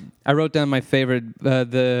I wrote down my favorite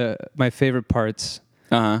my favorite parts.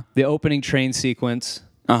 The opening train sequence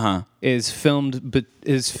is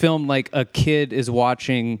filmed like a kid is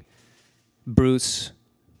watching Bruce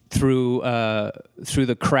through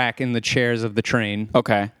the crack in the chairs of the train.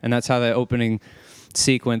 Okay. And that's how the opening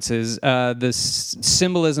sequence is. The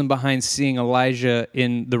symbolism behind seeing Elijah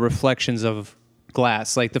in the reflections of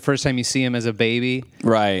glass, like the first time you see him as a baby.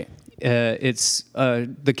 Right. It's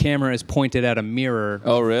the camera is pointed at a mirror.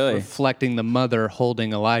 Oh, really? Reflecting the mother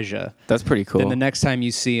holding Elijah. That's pretty cool. Then the next time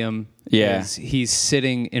you see him, he's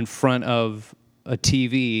sitting in front of a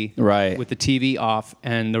TV, with the TV off,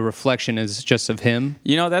 and the reflection is just of him.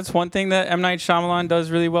 You know, that's one thing that M. Night Shyamalan does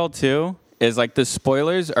really well too. Is like the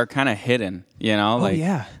spoilers are kind of hidden. You know,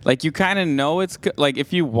 like you kind of know it's good. Like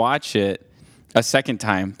if you watch it a second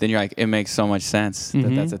time, then you're like, it makes so much sense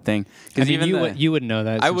that that's a thing. Because you wouldn't know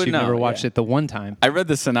that. You've never watched it the one time. I read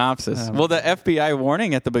the synopsis. Well, the FBI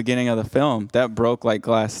warning at the beginning of the film that broke like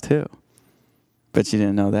glass too. But you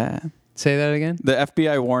didn't know that. Say that again. The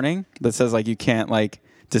FBI warning that says like you can't like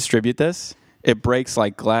distribute this. It breaks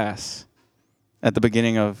like glass at the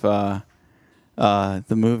beginning of the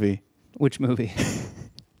movie. Which movie?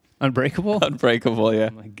 Unbreakable. Unbreakable. Yeah.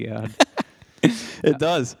 Oh my God. It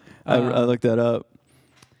does. I looked that up.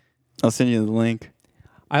 I'll send you the link.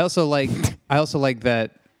 I also like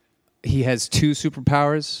that he has two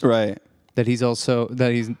superpowers. Right. That he's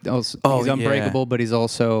unbreakable, but he's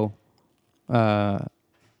also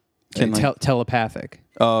telepathic.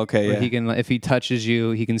 Oh, okay. Yeah. He can, if he touches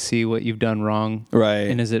you, he can see what you've done wrong. Right.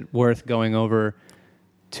 And is it worth going over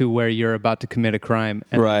to where you're about to commit a crime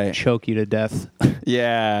and choke you to death?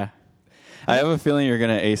 Yeah. I have a feeling you're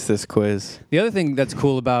going to ace this quiz. The other thing that's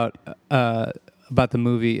cool about the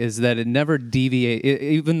movie is that it never deviates.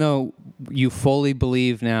 Even though you fully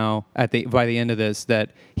believe now by the end of this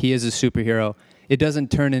that he is a superhero, it doesn't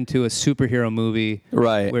turn into a superhero movie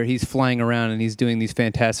where he's flying around and he's doing these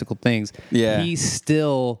fantastical things. Yeah. He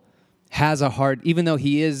still has a heart, even though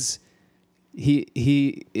he is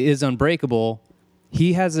unbreakable.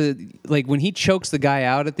 He has when he chokes the guy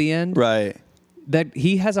out at the end. Right. That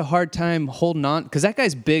he has a hard time holding on because that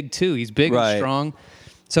guy's big too. He's big and strong.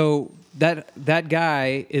 So that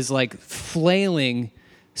guy is like flailing,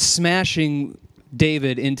 smashing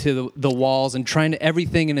David into the walls and trying to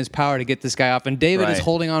everything in his power to get this guy off. And David is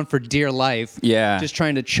holding on for dear life. Yeah. Just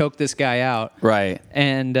trying to choke this guy out. Right.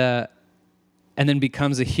 And then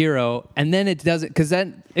becomes a hero. And then it doesn't, because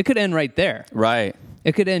then it could end right there. Right.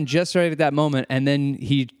 It could end just right at that moment. And then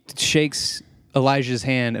he shakes Elijah's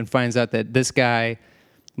hand and finds out that this guy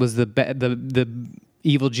was the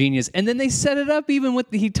evil genius. And then they set it up even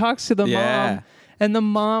with he talks to the mom. And the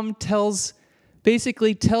mom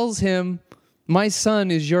basically tells him, my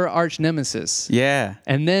son is your arch nemesis. Yeah.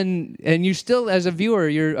 And you still, as a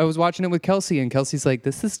viewer, I was watching it with Kelsey, and Kelsey's like,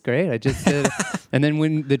 this is great. I just did. And then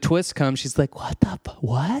when the twist comes, she's like,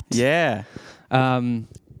 what? Yeah.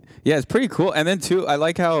 Yeah, it's pretty cool. And then, too, I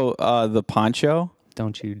like how the poncho.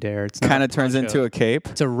 Don't you dare. It's kind of turns into a cape.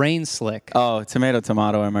 It's a rain slick. Oh, tomato,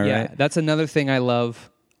 am I right? Yeah, that's another thing I love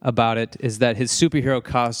about it is that his superhero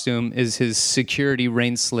costume is his security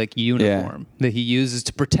rain slick uniform that he uses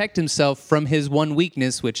to protect himself from his one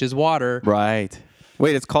weakness, which is water. Right.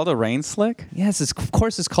 Wait, it's called a rain slick? Yes, of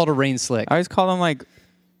course it's called a rain slick. I always call them like...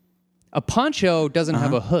 A poncho doesn't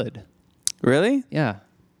have a hood. Really? Yeah.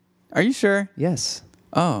 Are you sure? Yes.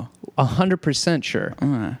 Oh. 100% sure.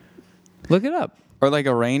 Look it up. Or like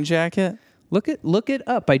a rain jacket? Look it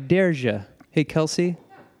up. I dare you. Hey, Kelsey,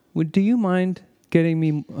 do you mind getting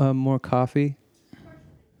me more coffee?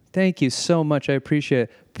 Thank you so much. I appreciate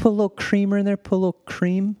it. Put a little creamer in there. Put a little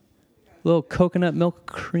cream. A little coconut milk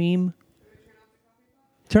cream.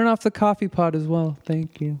 Turn off the coffee pot as well.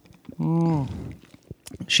 Thank you.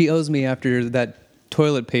 She owes me after that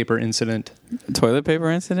toilet paper incident. Toilet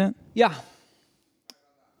paper incident? Yeah.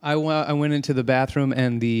 I went into the bathroom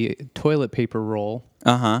and the toilet paper roll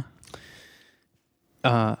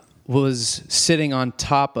was sitting on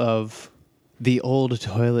top of the old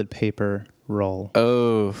toilet paper roll.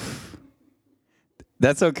 Oh.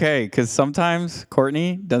 That's okay, because sometimes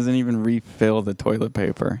Courtney doesn't even refill the toilet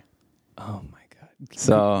paper. Oh, my God.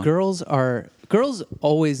 So Girls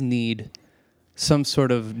always need some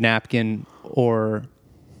sort of napkin or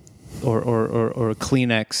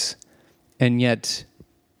Kleenex, and yet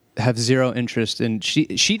have zero interest in.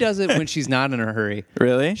 She does it when she's not in a hurry.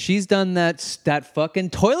 Really? She's done that fucking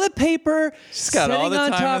toilet paper. She's got all the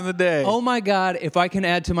time in the day. Oh my God! If I can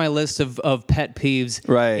add to my list of pet peeves,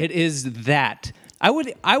 right, it is that. I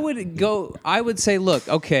would say, look,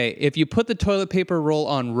 okay, if you put the toilet paper roll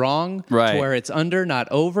on wrong, to where it's under, not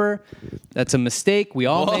over, that's a mistake. We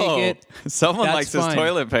all make it. Someone likes this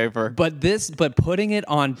toilet paper. But putting it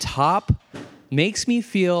on top makes me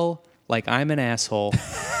feel like I'm an asshole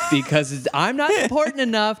because I'm not important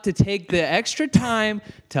enough to take the extra time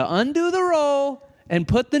to undo the roll and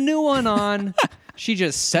put the new one on. She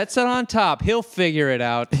just sets it on top. He'll figure it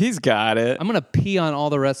out. He's got it. I'm going to pee on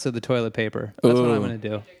all the rest of the toilet paper. That's what I'm going to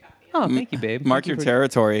do. Oh, thank you, babe. Mark your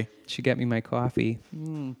territory. She got me my coffee.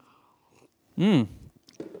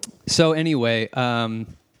 So anyway,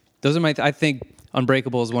 those are I think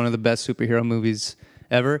Unbreakable is one of the best superhero movies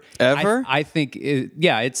ever. Ever? I think,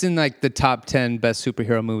 it's in like the top 10 best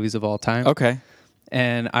superhero movies of all time. Okay.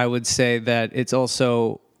 And I would say that it's M.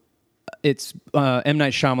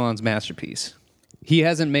 Night Shyamalan's masterpiece. He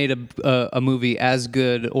hasn't made a movie as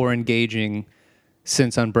good or engaging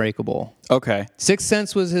since Unbreakable. Okay. Sixth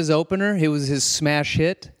Sense was his opener. It was his smash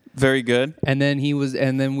hit. Very good. And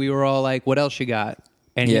then we were all like, what else you got?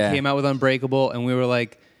 And he came out with Unbreakable, and we were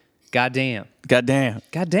like, goddamn.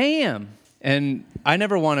 And I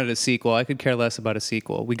never wanted a sequel. I could care less about a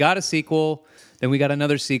sequel. We got a sequel, then we got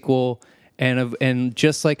another sequel, and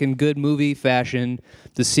just like in good movie fashion,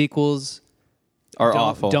 the sequels are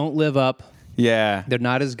awful. Don't live up. Yeah. They're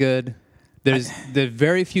not as good. There's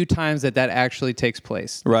very few times that actually takes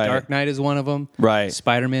place. Right. Dark Knight is one of them. Right.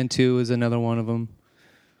 Spider-Man 2 is another one of them.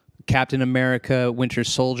 Captain America, Winter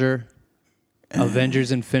Soldier,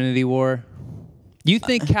 Avengers Infinity War. You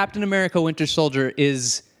think Captain America, Winter Soldier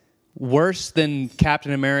is worse than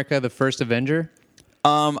Captain America, the First Avenger?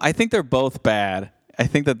 I think they're both bad. I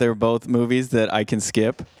think that they're both movies that I can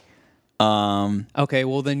skip. Okay,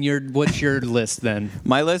 well then what's your list then?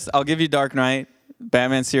 My list, I'll give you Dark Knight,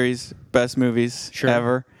 Batman series, best movies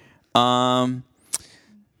ever. Spider-Man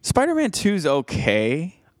 2's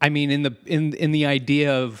okay. I mean, in the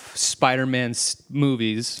idea of Spider-Man's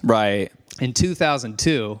movies, right? In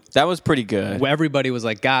 2002, that was pretty good. Everybody was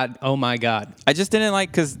like, "God, oh my God!" I just didn't like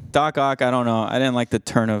because Doc Ock. I don't know. I didn't like the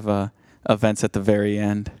turn of events at the very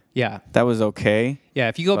end. Yeah, that was okay. Yeah,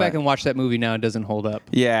 if you go back and watch that movie now, it doesn't hold up.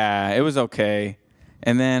 Yeah, it was okay.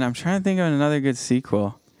 And then I'm trying to think of another good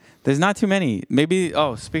sequel. There's not too many. Maybe.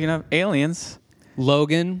 Oh, speaking of Aliens,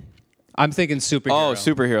 Logan. I'm thinking superhero. Oh,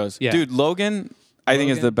 superheroes. Yeah. Dude, Logan. I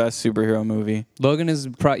think it's the best superhero movie. Logan is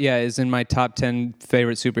is in my top 10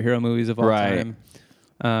 favorite superhero movies of all time.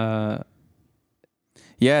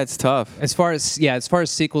 Yeah, it's tough. As far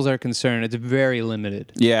as sequels are concerned, it's very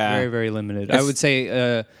limited. Yeah, very, very limited. I would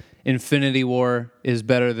say Infinity War is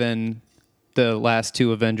better than the last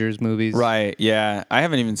two Avengers movies. Right. Yeah, I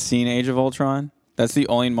haven't even seen Age of Ultron. That's the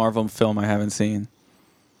only Marvel film I haven't seen.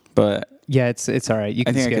 But yeah, it's all right. You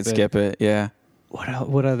can I can skip it. Yeah. What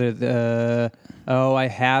other? I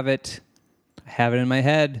have it. I have it in my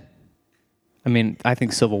head. I mean, I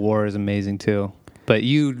think Civil War is amazing too. But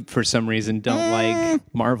you, for some reason, don't like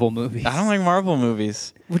Marvel movies. I don't like Marvel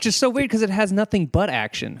movies. Which is so weird because it has nothing but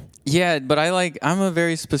action. Yeah, but I'm a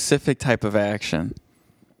very specific type of action.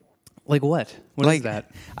 Like what? What is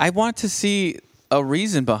that? I want to see a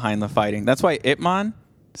reason behind the fighting. That's why Ip Man,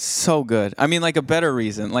 so good. I mean, like a better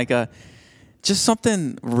reason. Just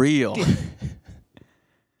something real.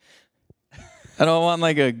 I don't want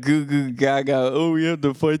like a goo goo gaga, oh, we have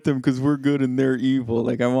to fight them because we're good and they're evil.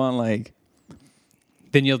 I want like...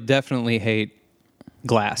 Then you'll definitely hate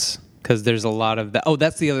Glass because there's a lot of that. Oh,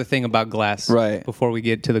 that's the other thing about Glass. Right. Before we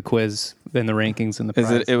get to the quiz and the rankings and the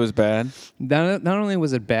prize. It was bad? Not only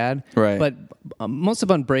was it bad, right, but most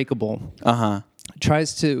of Unbreakable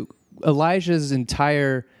tries to... Elijah's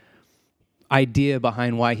entire idea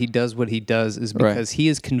behind why he does what he does is because he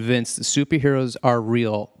is convinced that superheroes are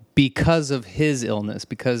real because of his illness,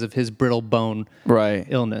 because of his brittle bone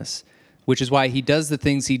illness. Which is why he does the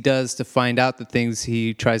things he does to find out the things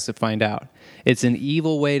he tries to find out. It's an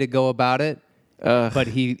evil way to go about it, but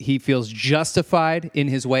he feels justified in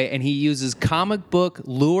his way, and he uses comic book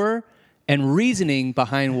lure and reasoning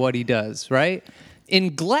behind what he does, right?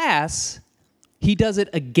 In Glass, he does it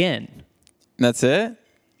again. That's it?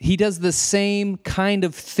 He does the same kind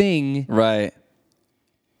of thing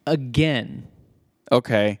again.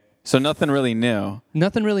 Okay. So nothing really new.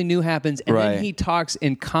 Nothing really new happens, and then he talks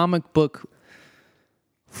in comic book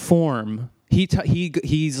form.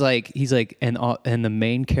 He's like, and the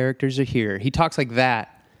main characters are here. He talks like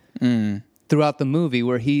that throughout the movie,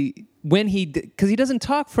 because he doesn't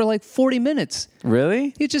talk for like 40 minutes.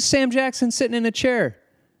 Really? He's just Sam Jackson sitting in a chair,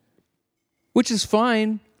 which is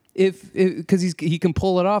fine. Because he can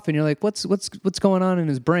pull it off, and you're like, what's going on in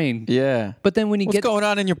his brain? Yeah. But then when what's going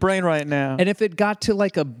on in your brain right now? And if it got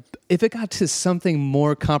to something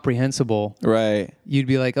more comprehensible, you'd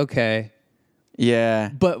be like, okay, yeah.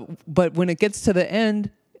 But when it gets to the end,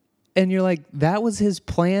 and you're like, that was his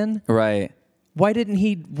plan, right? Why did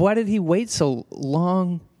he wait so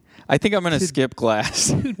long? I think I'm gonna skip Glass.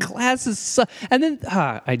 Dude, Glass is and then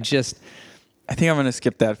I think I'm going to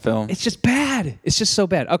skip that film. It's just bad. It's just so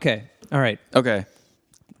bad. Okay. All right. Okay.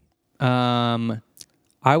 I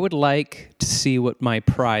would like to see what my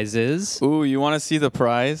prize is. Ooh, you want to see the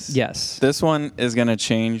prize? Yes. This one is going to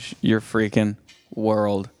change your freaking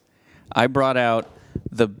world. I brought out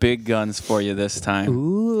the big guns for you this time.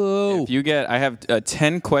 Ooh. I have a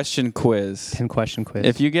 10-question quiz. 10-question quiz.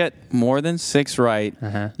 If you get more than 6 right,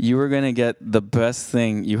 you are going to get the best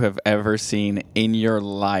thing you have ever seen in your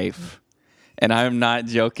life. And I'm not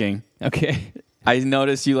joking. Okay. I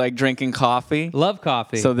noticed you like drinking coffee. Love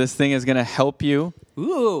coffee. So this thing is going to help you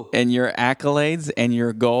and your accolades and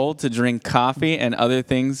your goal to drink coffee and other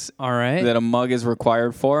things that a mug is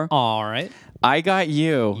required for. All right. I got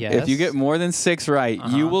you. Yes. If you get more than 6 right,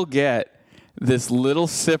 you will get this little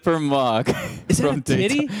sipper mug. Is it a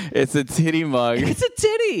titty? It's a titty mug. It's a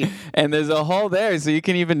titty. And there's a hole there so you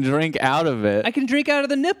can even drink out of it. I can drink out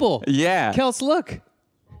of the nipple. Yeah. Kels, look.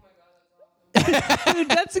 Dude,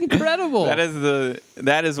 that's incredible.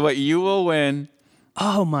 That is what you will win.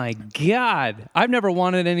 Oh my God. I've never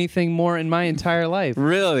wanted anything more in my entire life.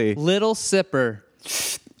 Really? Little sipper.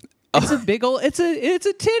 It's a big old it's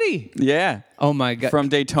a titty. Yeah. Oh my God. From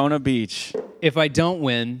Daytona Beach. If you don't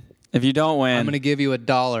win, I'm going to give you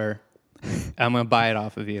 $1. I'm going to buy it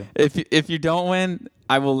off of you. If you don't win,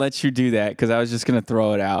 I will let you do that because I was just going to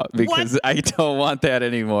throw it out because I don't want that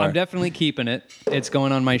anymore. I'm definitely keeping it. It's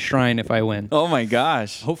going on my shrine if I win. Oh, my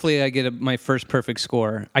gosh. Hopefully I get my first perfect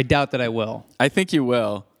score. I doubt that I will. I think you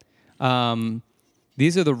will.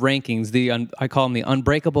 These are the rankings. I call them the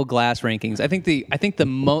Unbreakable Glass rankings. I think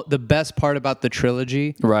the best part about the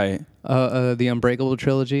trilogy, the Unbreakable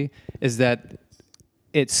trilogy, is that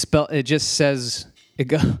it just says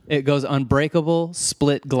it goes Unbreakable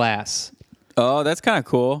Split Glass. Oh, that's kind of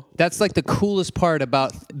cool. That's like the coolest part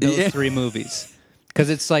about those 3 movies. Because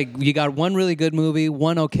it's like you got one really good movie,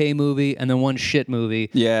 one okay movie, and then one shit movie.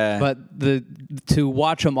 Yeah. But to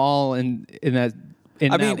watch them all in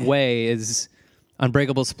that way is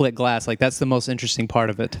Unbreakable split glass. Like, that's the most interesting part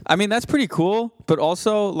of it. I mean, that's pretty cool, but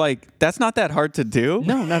also, like, that's not that hard to do.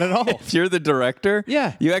 No, not at all. If you're the director,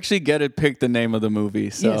 Yeah. you actually get to pick the name of the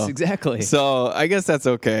movie. So. Yes, exactly. So I guess that's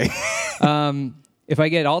okay. If I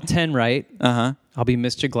get all 10 right, Uh-huh. I'll be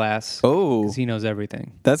Mr. Glass. Oh. Because he knows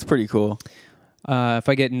everything. That's pretty cool. If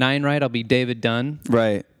I get 9 right, I'll be David Dunn,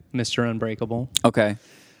 Right. Mr. Unbreakable. Okay.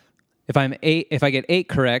 If I get 8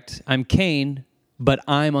 correct, I'm Kane, but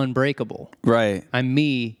I'm unbreakable. Right. I'm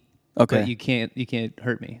me. Okay. But you can't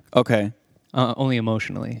hurt me. Okay. Only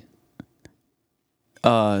emotionally.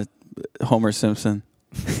 Homer Simpson.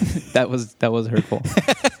 That was hurtful.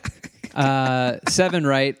 7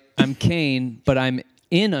 right, I'm Kane, but I'm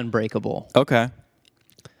in Unbreakable. Okay.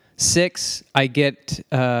 6, I get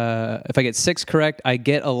if I get 6 correct, I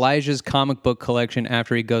get Elijah's comic book collection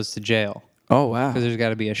after he goes to jail. Oh, wow. Because there's got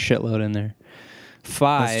to be a shitload in there.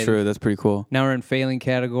 5. That's true. That's pretty cool. Now we're in failing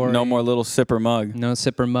category. No more little sipper mug. No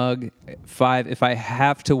sipper mug. 5, if I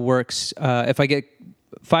have to work, if I get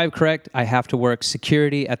 5 correct, I have to work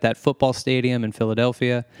security at that football stadium in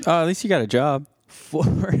Philadelphia. Oh, at least you got a job.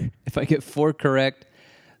 4, if I get 4 correct,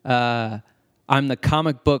 I'm the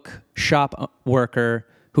comic book shop worker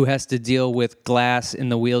who has to deal with glass in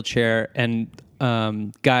the wheelchair and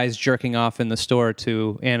guys jerking off in the store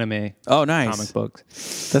to anime. Oh, nice. Comic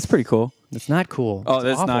books. That's pretty cool. It's not cool. Oh, It's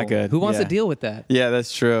that's awful. not good. Who wants Yeah. to deal with that? Yeah,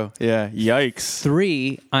 that's true. Yeah. Yikes.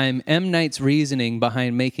 3, I'm M. Night's reasoning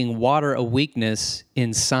behind making water a weakness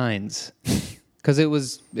in Signs. Because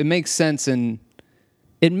it makes sense in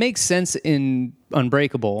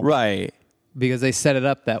Unbreakable. Right. Because they set it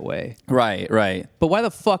up that way. Right. But why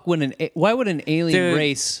the fuck would an alien Dude.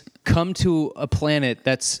 race come to a planet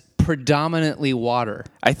that's predominantly water?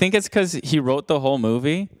 I think it's because he wrote the whole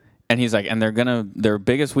movie, and he's like, and their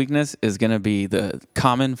biggest weakness is gonna be the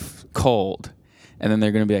common cold, and then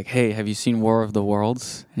they're gonna be like, hey, have you seen War of the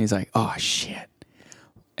Worlds? And he's like, oh shit.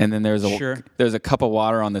 And then there's a cup of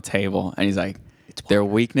water on the table, and he's like, their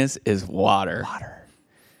weakness is water.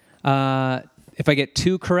 If I get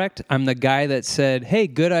 2 correct, I'm the guy that said, hey,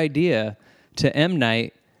 good idea to M.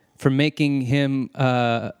 Night for making him...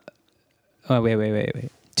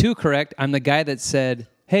 wait. 2 correct, I'm the guy that said,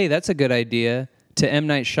 hey, that's a good idea to M.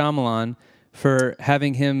 Night Shyamalan for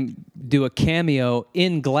having him do a cameo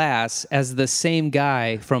in Glass as the same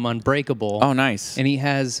guy from Unbreakable. Oh, nice. And he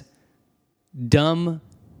has dumb,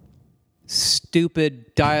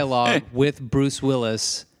 stupid dialogue with Bruce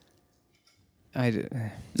Willis.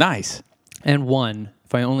 Nice. And 1,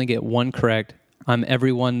 if I only get 1 correct, I'm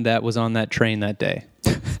everyone that was on that train that day.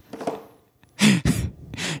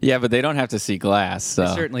 Yeah, but they don't have to see Glass. So.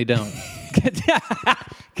 They certainly don't.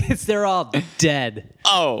 Because they're all dead.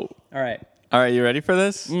 Oh. All right. All right, you ready for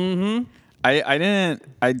this? Mm-hmm. I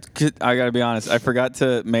gotta be honest, I forgot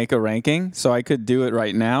to make a ranking, so I could do it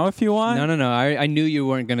right now if you want. No. I knew you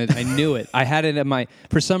weren't going to. I knew it. I had it at my...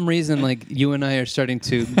 For some reason, like, you and I are starting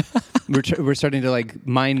to... We're starting to, like,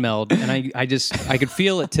 mind meld. And I could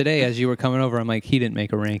feel it today as you were coming over. I'm like, he didn't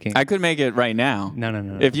make a ranking. I could make it right now.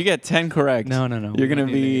 No. If you get 10 correct, No. You're going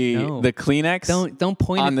to be the Kleenex Don't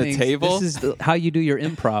point on at the things. table. This is how you do your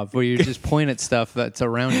improv, where you just point at stuff that's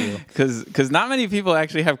around you. Because not many people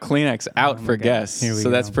actually have Kleenex out for God. guests. Here we So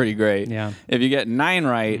go. that's pretty great. Yeah. If you get 9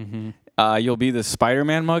 right, you'll be the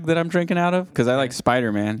Spider-Man mug that I'm drinking out of, because I like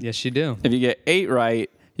Spider-Man. Yes, you do. If you get 8 right,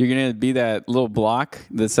 you're going to be that little block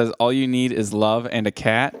that says all you need is love and a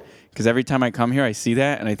cat. Because every time I come here, I see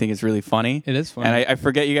that, and I think it's really funny. It is funny. And I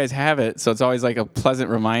forget you guys have it, so it's always like a pleasant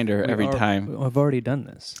reminder every time. I've already done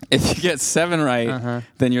this. If you get 7 right,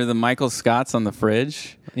 then you're the Michael Scotts on the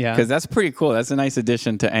fridge. Yeah. Because that's pretty cool. That's a nice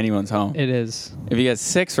addition to anyone's home. It is. If you get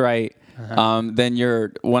 6 right,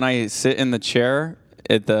 then when I sit in the chair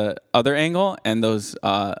at the other angle and those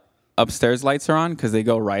upstairs lights are on, because they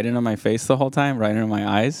go right into my face the whole time, right into my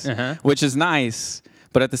eyes, which is nice.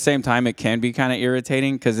 But at the same time, it can be kind of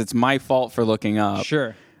irritating because it's my fault for looking up.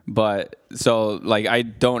 Sure. But so, like, I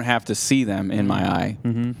don't have to see them in my eye.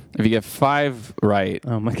 If you get 5 right.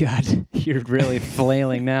 Oh, my God. You're really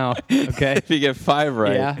flailing now. Okay. If you get 5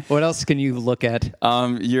 right. Yeah. What else can you look at?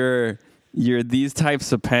 You're these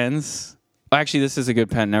types of pens. Actually, this is a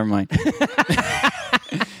good pen. Never mind.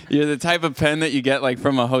 You're the type of pen that you get like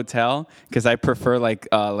from a hotel, because I prefer like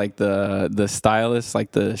the stylus,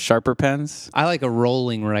 like the sharper pens. I like a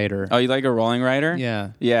rolling writer. Oh, you like a rolling writer?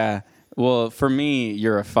 Yeah. Yeah. Well, for me,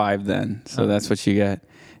 you're a 5 then, so that's what you get.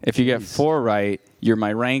 If you get 4 right, you're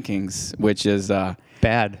my rankings, which is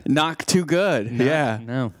Bad. not too good. Yeah.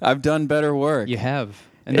 No. I've done better work. You have.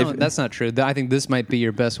 And no, that's not true. I think this might be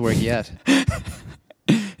your best work yet.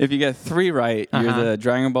 If you get 3 right, you're the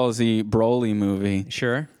Dragon Ball Z Broly movie.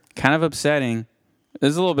 Sure. Kind of upsetting,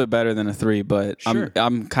 It's a little bit better than a 3, but Sure.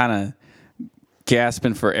 I'm kind of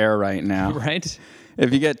gasping for air right now. Right?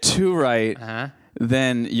 If you get 2 right, Uh-huh.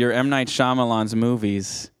 then you're M. Night Shyamalan's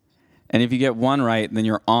movies. And if you get 1 right, then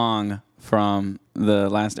you're Ong from The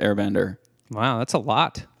Last Airbender. Wow, that's a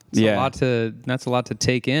lot. That's a lot to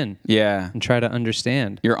take in Yeah. and try to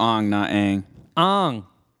understand. You're Ong, not Aang. Ong.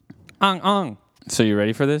 Ong. So you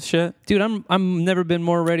ready for this shit? Dude, I'm never been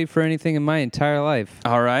more ready for anything in my entire life.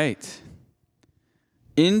 All right.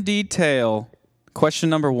 In detail, question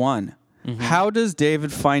number 1. Mm-hmm. How does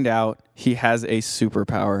David find out he has a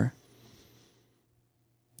superpower?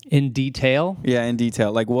 In detail? Yeah, in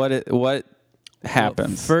detail. Like what happens?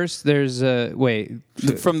 Well, first, there's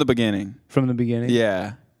from the beginning. From the beginning?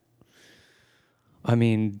 Yeah. I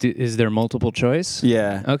mean, is there multiple choice?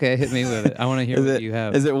 Yeah. Okay, hit me with it. I want to hear what you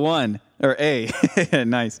have. Is it 1 or A?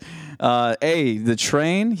 Nice. A, the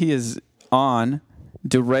train he is on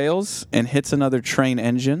derails and hits another train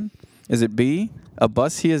engine. Is it B, a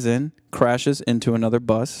bus he is in crashes into another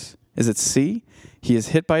bus? Is it C, he is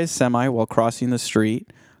hit by a semi while crossing the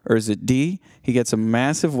street? Or is it D, he gets a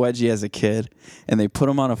massive wedgie as a kid and they put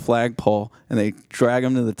him on a flagpole and they drag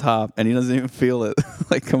him to the top and he doesn't even feel it?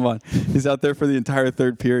 Like, come on. He's out there for the entire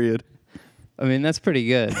third period. I mean, that's pretty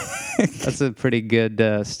good. That's a pretty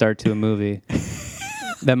good start to a movie.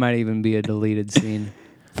 That might even be a deleted scene.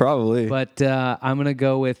 Probably. But I'm going to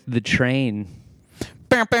go with the train.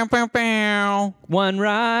 Bow, bow, bow, bow. 1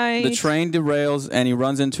 right. The train derails and he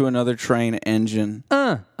runs into another train engine.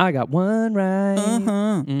 I got 1 right.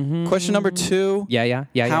 Mm-hmm. Question number 2. Yeah.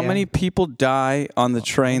 How many people die on the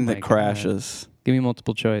train that crashes? God. Give me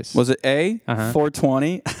multiple choice. Was it A,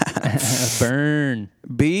 420? Burn.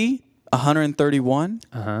 B, 131?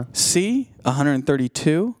 C,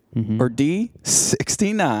 132? Or D,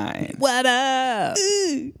 69? What up?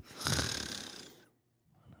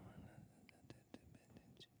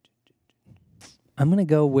 I'm going to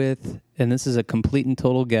go with, and this is a complete and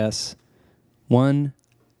total guess,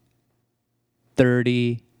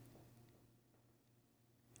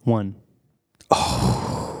 131.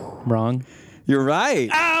 Oh. Wrong? You're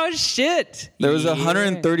right. Oh, shit. There was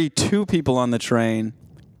 132 people on the train.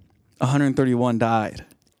 131 died.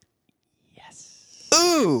 Yes.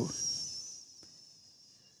 Ooh.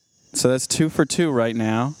 So that's 2 for 2 right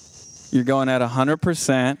now. You're going at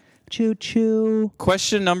 100%. Choo-choo.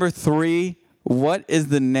 Question number 3. What is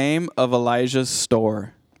the name of Elijah's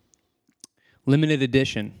store? Limited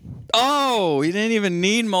edition. Oh, you didn't even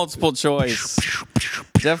need multiple choice.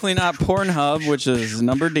 Definitely not Pornhub, which is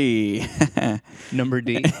number D. Number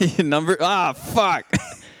D. Fuck.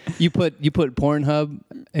 You put Pornhub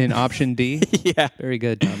in option D? Yeah. Very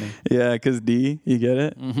good, Tommy. Yeah, because D, you get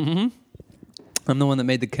it? Mm-hmm. I'm the one that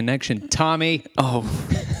made the connection. Tommy. Oh.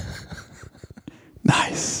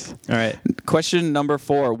 Nice. All right. Question number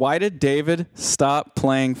 4. Why did David stop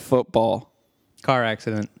playing football? Car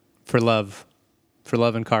accident. For love. For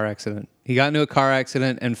love and car accident. He got into a car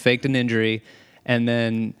accident and faked an injury, and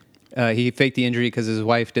then he faked the injury because his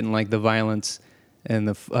wife didn't like the violence and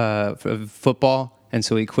the football, and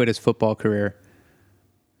so he quit his football career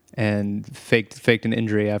and faked an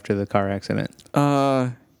injury after the car accident.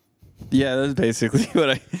 Yeah, that's basically what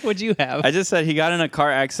I... What'd you have? I just said he got in a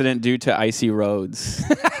car accident due to icy roads.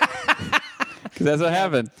 Because that's what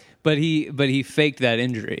happened. But he faked that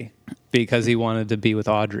injury because he wanted to be with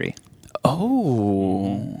Audrey.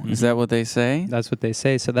 Oh, is that what they say? That's what they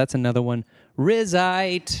say. So that's another one.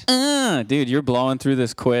 Rizite. Dude, you're blowing through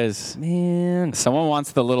this quiz. Man. Someone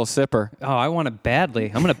wants the little sipper. Oh, I want it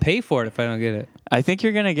badly. I'm going to pay for it if I don't get it. I think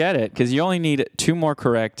you're going to get it because you only need 2 more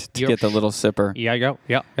correct to get the little sipper. Yeah.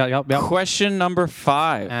 Question number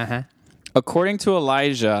 5. Uh-huh. According to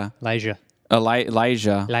Elijah,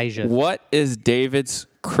 what is David's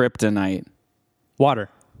kryptonite? Water.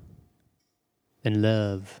 And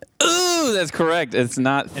love. Ooh, that's correct. It's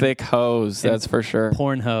not thick hose, that's for sure.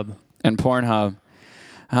 Pornhub. And Pornhub.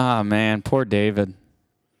 Ah, man, poor David.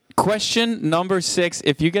 Question number 6.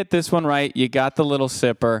 If you get this one right, you got the little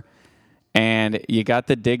sipper, and you got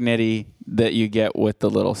the dignity that you get with the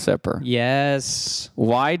little sipper. Yes.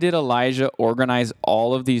 Why did Elijah organize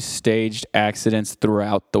all of these staged accidents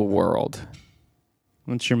throughout the world?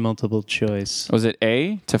 What's your multiple choice? Was it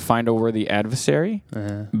A, to find a worthy adversary?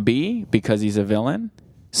 B, because he's a villain?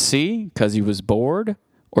 C, because he was bored?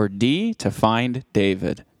 Or D, to find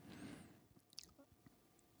David?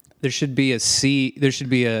 There should be a C. There should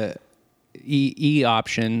be a E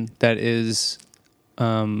option that is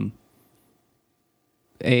A,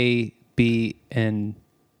 B, and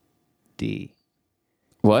D.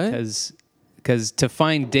 What? Because to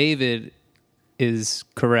find David is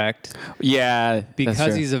correct. Yeah,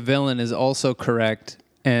 Because he's a villain is also correct,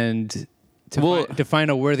 and to find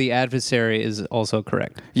a worthy adversary is also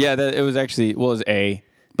correct. Yeah, it was actually, it was A,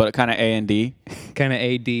 but kind of A and D. Kind of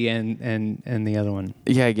A, D, and the other one.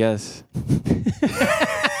 Yeah, I guess.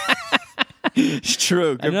 It's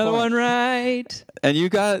true. Good Another point. one right. And you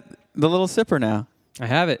got the little sipper now. I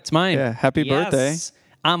have it. It's mine. Yeah, happy birthday.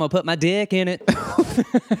 I'm going to put my dick in it.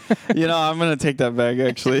 I'm going to take that back,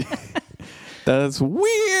 actually. That's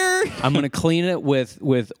weird. I'm going to clean it with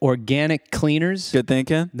organic cleaners. Good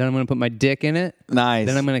thinking. Then I'm going to put my dick in it. Nice.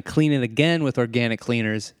 Then I'm going to clean it again with organic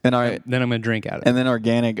cleaners. And then I'm going to drink out of it. And then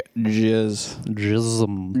organic jizz.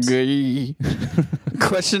 Jizzums. Gay.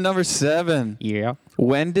 Question number 7. Yeah.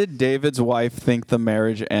 When did David's wife think the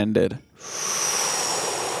marriage ended?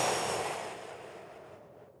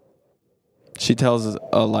 She tells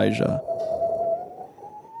Elijah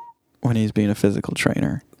when he's being a physical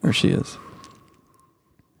trainer, or she is.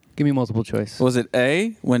 Give me multiple choice. Was it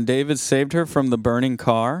A, when David saved her from the burning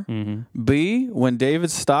car? Mm-hmm. B, when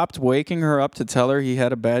David stopped waking her up to tell her he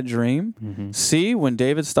had a bad dream? Mm-hmm. C, when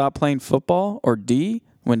David stopped playing football? Or D,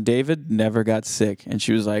 when David never got sick? And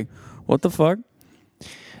she was like, what the fuck?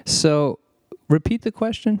 So, repeat the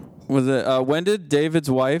question. Was it, when did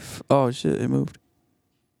David's wife... Oh, shit, it moved.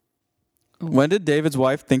 When did David's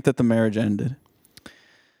wife think that the marriage ended?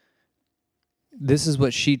 This is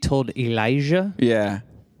what she told Elijah? Yeah.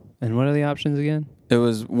 And what are the options again? It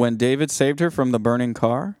was when David saved her from the burning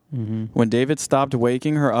car, when David stopped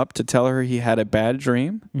waking her up to tell her he had a bad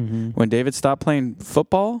dream, when David stopped playing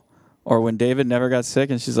football, or when David never got sick,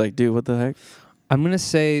 and she's like, dude, what the heck? I'm going to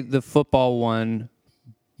say the football one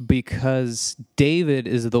because David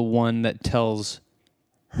is the one that tells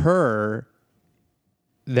her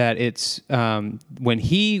that it's when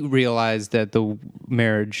he realized that the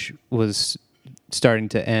marriage was starting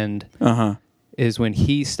to end is when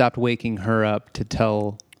he stopped waking her up to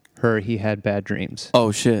tell her he had bad dreams.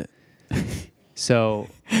 Oh, shit. So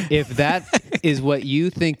if that is what you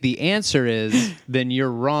think the answer is, then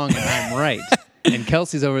you're wrong and I'm right. And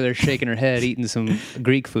Kelsey's over there shaking her head, eating some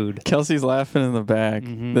Greek food. Kelsey's laughing in the back.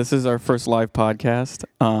 This is our first live podcast.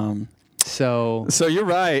 So you're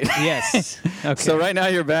right. Yes. Okay. So right now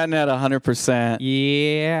you're batting at 100%.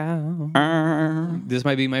 Yeah. This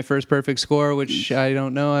might be my first perfect score, which I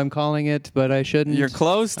don't know. I'm calling it, but I shouldn't. You're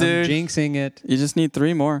close, dude. I'm jinxing it. You just need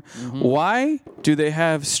 3 more. Why do they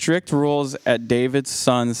have strict rules at David's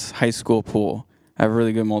son's high school pool? I have a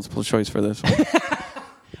really good multiple choice for this one.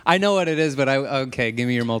 I know what it is, but okay, give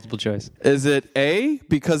me your multiple choice. Is it A,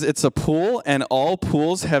 because it's a pool and all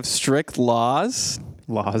pools have strict laws?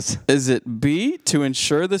 Is it B, to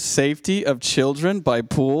ensure the safety of children by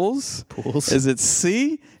pools? Is it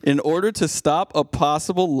C, in order to stop a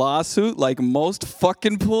possible lawsuit like most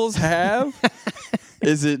fucking pools have?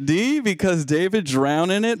 Is it D, because David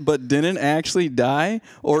drowned in it but didn't actually die?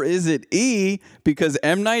 Or is it E, because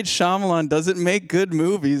M. Night Shyamalan doesn't make good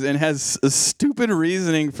movies and has a stupid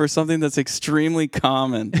reasoning for something that's extremely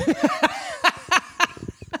common?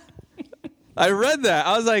 I read that.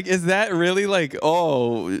 I was like, is that really like,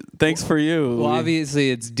 oh, thanks for you? Well,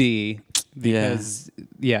 obviously it's D because,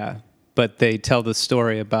 yeah, but they tell the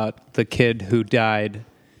story about the kid who died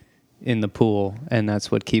in the pool, and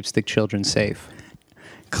that's what keeps the children safe.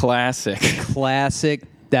 Classic,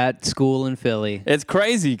 that school in Philly. It's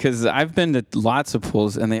crazy because I've been to lots of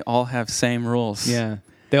pools, and they all have same rules. Yeah.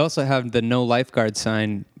 They also have the no lifeguard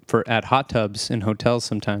sign at hot tubs in hotels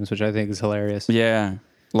sometimes, which I think is hilarious. Yeah.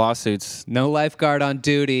 Lawsuits. No lifeguard on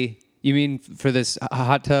duty. You mean for this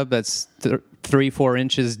hot tub that's 3-4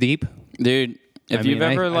 inches deep? Dude, have you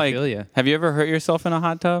ever hurt yourself in a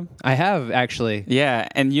hot tub? I have, actually. Yeah,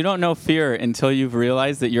 and you don't know fear until you've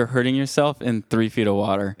realized that you're hurting yourself in 3 feet of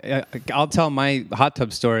water. I'll tell my hot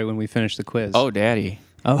tub story when we finish the quiz. Oh, daddy.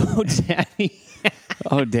 Oh, daddy.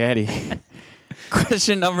 Oh, daddy.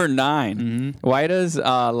 Question number 9. Why does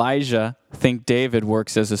Elijah think David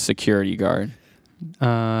works as a security guard?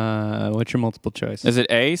 What's your multiple choice? Is it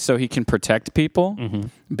A, so he can protect people?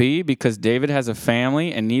 B, because David has a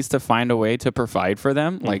family and needs to find a way to provide for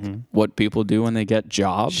them, like what people do when they get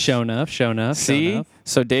jobs? Show enough. C,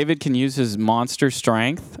 so David can use his monster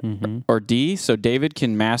strength? Or D, so David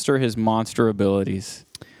can master his monster abilities?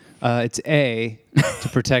 It's A, to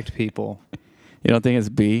protect people. You don't think it's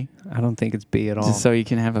B? I don't think it's B at all. Just so you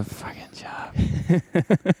can have a fucking job.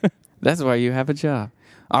 That's why you have a job.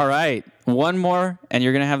 All right, one more, and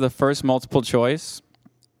you're going to have the first multiple choice.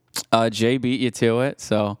 Jay beat you to it,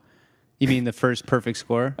 so. You mean the first perfect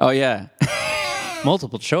score? Oh, yeah.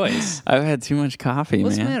 Multiple choice? I've had too much coffee,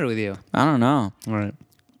 What's man. the matter with you? I don't know. All right.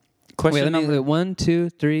 Question Wait, let me number 1, 2,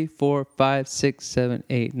 3, 4, 5, 6, 7,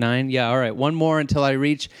 8, 9. Yeah, all right. One more until I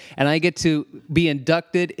reach, and I get to be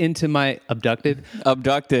inducted into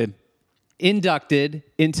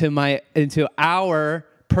our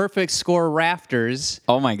perfect score rafters.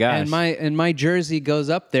 Oh my gosh. And my jersey goes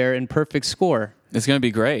up there in perfect score. It's going to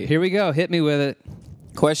be great. Here we go. Hit me with it.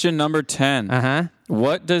 Question number 10. Uh-huh.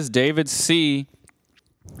 What does David see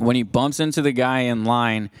when he bumps into the guy in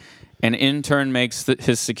line and in turn makes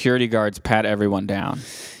his security guards pat everyone down?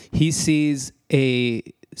 He sees a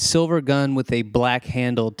silver gun with a black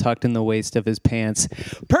handle tucked in the waist of his pants.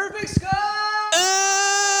 Perfect score!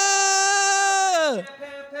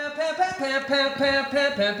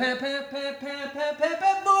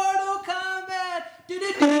 Mortal Kombat!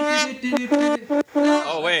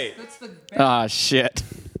 Oh, wait. Ah, shit.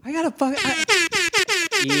 I gotta fuck.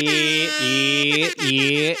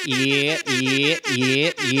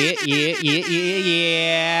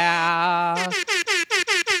 Yeah.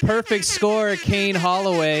 Perfect score, Kane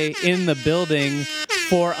Holloway in the building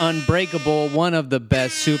for Unbreakable, one of the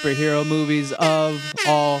best superhero movies of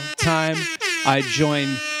all time. I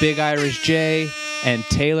joined Big Irish J and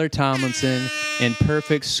Taylor Tomlinson in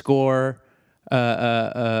perfect score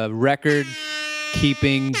record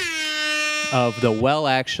keeping of the Well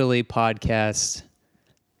Actually podcast.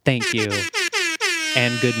 Thank you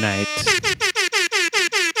and good night.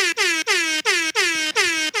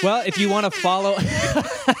 Well, if you want to follow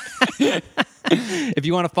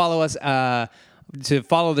us to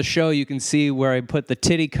follow the show, you can see where I put the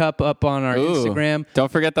titty cup up on our Instagram.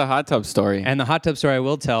 Don't forget the hot tub story. And the hot tub story I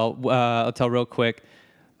will tell. I'll tell real quick.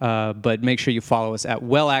 But make sure you follow us at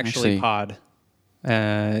Well Actually Pod.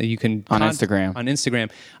 You can on Instagram. On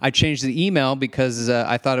Instagram, I changed the email because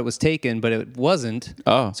I thought it was taken, but it wasn't.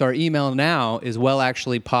 Oh, so our email now is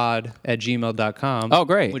wellactuallypod@gmail.com. Oh,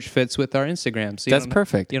 great! Which fits with our Instagram. So that's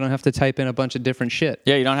perfect. You don't have to type in a bunch of different shit.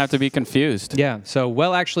 Yeah, you don't have to be confused. Yeah. So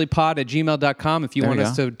wellactuallypod@gmail.com if you want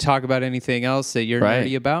us to talk about anything else that you're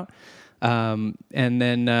nerdy about. And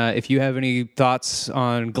then if you have any thoughts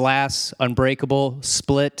on Glass, Unbreakable,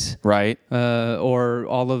 Split, right, or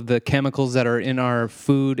all of the chemicals that are in our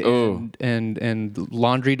food and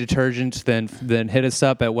laundry detergent, then hit us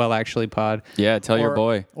up at Well Actually Pod. Yeah, tell your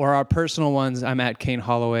boy. Or our personal ones. I'm at Kane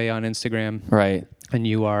Holloway on Instagram. Right. And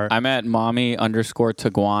you are? I'm at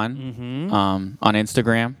mommy_Taguan on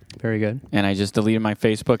Instagram. Very good. And I just deleted my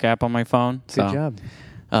Facebook app on my phone. Good job.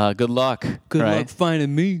 Good luck. Good luck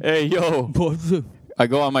finding me. Hey, yo. I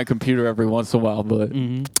go on my computer every once in a while, but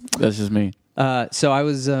that's just me. So I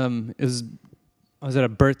was I was at a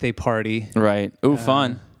birthday party. Right. Ooh,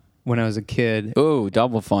 fun. When I was a kid. Ooh,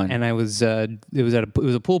 double fun. And I was it was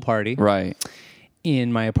a pool party. Right.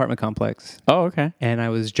 In my apartment complex. Oh, okay. And I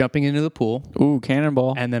was jumping into the pool. Ooh,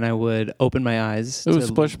 cannonball. And then I would open my eyes to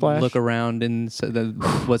splish splash. Look around and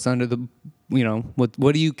what's under the,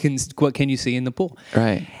 what can you see in the pool?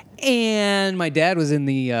 Right. And my dad was in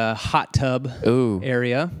the hot tub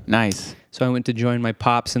area. Nice. So I went to join my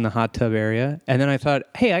pops in the hot tub area. And then I thought,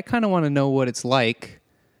 hey, I kind of want to know what it's like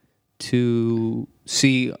to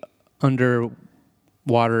see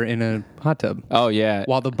underwater in a hot tub. Oh, yeah.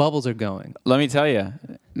 While the bubbles are going. Let me tell you,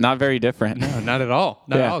 not very different. No, not at all.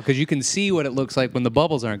 Not at all. Because you can see what it looks like when the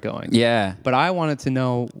bubbles aren't going. Yeah. But I wanted to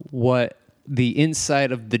know what the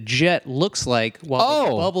inside of the jet looks like while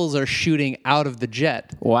the bubbles are shooting out of the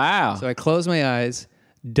jet. Wow. So I closed my eyes,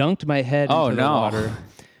 dunked my head into the water,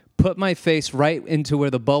 put my face right into where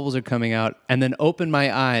the bubbles are coming out, and then opened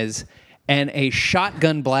my eyes, and a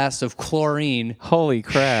shotgun blast of chlorine holy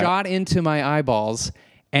crap shot into my eyeballs,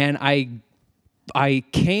 and I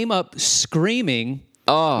came up screaming.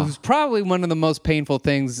 Oh. It was probably one of the most painful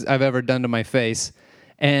things I've ever done to my face,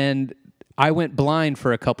 and I went blind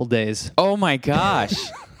for a couple days. Oh my gosh.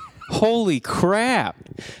 Holy crap.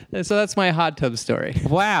 So that's my hot tub story.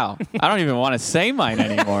 Wow. I don't even want to say mine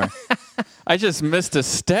anymore. I just missed a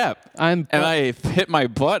step. And I hit my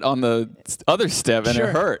butt on the other step and it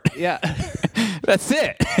hurt. Yeah. That's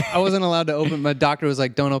it. I wasn't allowed to open. My doctor was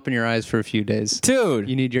like, don't open your eyes for a few days. Dude.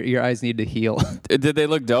 You need your eyes need to heal. Did they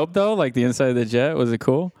look dope though? Like the inside of the jet? Was it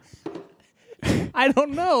cool? I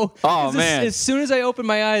don't know. Oh, man. As soon as I opened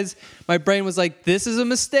my eyes, my brain was like, this is a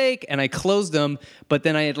mistake. And I closed them. But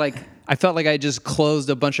then I felt like I just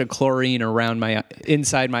closed a bunch of chlorine around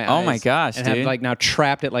inside my eyes. Oh my gosh, and dude. have now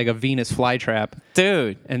trapped it like a Venus flytrap.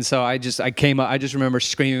 Dude. And so I just remember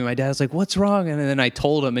screaming. My dad was like, what's wrong? And then I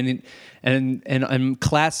told him and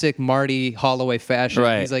classic Marty Holloway fashion.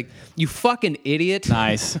 Right. He's like, you fucking idiot.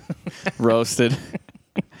 Nice. Roasted.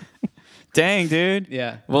 Dang, dude.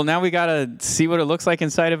 Yeah. Well, now we got to see what it looks like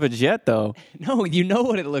inside of a jet, though. No, you know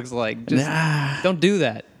what it looks like. Just don't do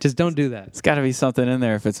that. Just don't do that. It's got to be something in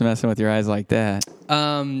there if it's messing with your eyes like that.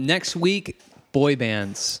 Next week, boy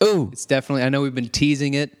bands. Ooh. It's definitely, I know we've been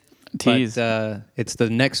teasing it. Tease. But it's the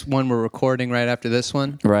next one we're recording right after this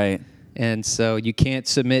one. Right. And so you can't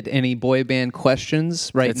submit any boy band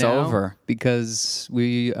questions now. It's over. Because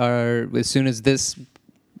we are, as soon as this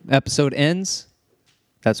episode ends,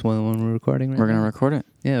 that's when we're recording right We're going to now. record it.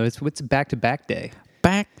 Yeah, it's back-to-back day.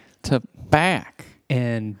 Back to back.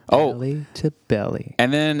 And belly to belly.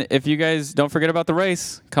 And then if you guys don't forget about the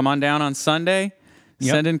race, come on down on Sunday.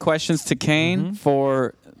 Yep. Send in questions to Kane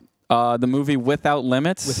for the movie Without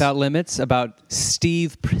Limits. Without Limits, about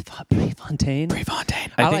Steve Prefontaine.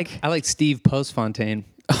 Prefontaine. I like Steve Postfontaine.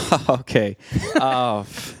 Okay. Oh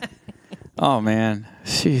man.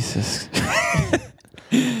 Jesus.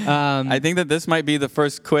 I think that this might be the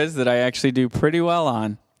first quiz that I actually do pretty well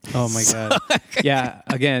on. Oh my God. Yeah,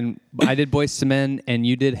 again, I did Boyz II Men and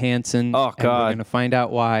you did Hanson. Oh God. And we're going to find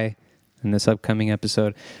out why in this upcoming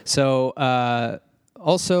episode. So,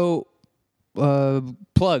 also,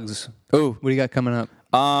 plugs. Ooh. What do you got coming up?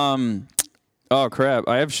 Oh crap.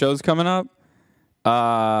 I have shows coming up.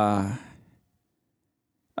 I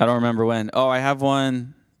don't remember when. Oh, I have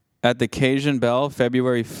one at the Cajun Bell,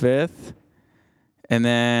 February 5th. And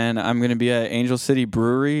then I'm going to be at Angel City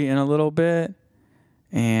Brewery in a little bit.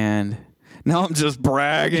 And now I'm just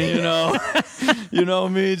bragging, you know. You know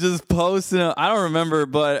me, just posting. I don't remember,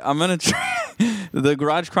 but I'm going to try. The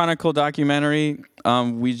Garage Chronicle documentary,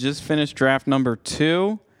 we just finished draft number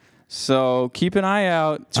 2. So keep an eye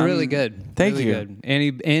out. It's really good. Thank really you. Good.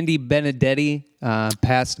 Andy Benedetti,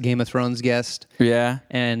 past Game of Thrones guest. Yeah.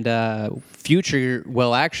 And future,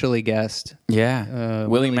 well, actually guest. Yeah.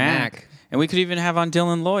 Willie Mack. And we could even have on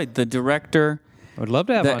Dylan Lloyd, the director. I would love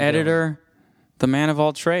to have the on editor, the man of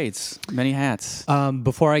all trades, many hats.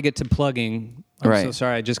 Before I get to plugging, I'm Right. so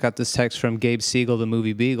sorry. I just got this text from Gabe Siegel, the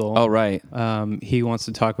movie Beagle. Oh, right. He wants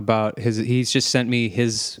to talk about he's just sent me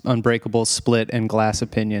his Unbreakable split and Glass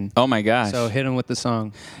opinion. Oh, my gosh. So hit him with the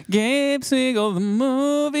song. Gabe Siegel, the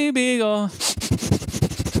movie Beagle.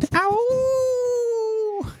 Ow!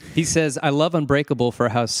 He says, I love Unbreakable for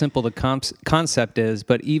how simple the concept is,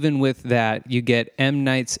 but even with that, you get M.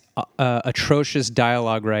 Night's atrocious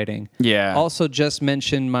dialogue writing. Yeah. Also, just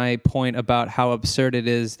mention my point about how absurd it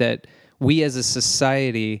is that we as a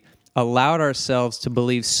society allowed ourselves to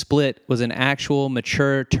believe Split was an actual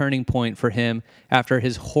mature turning point for him after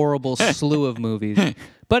his horrible slew of movies.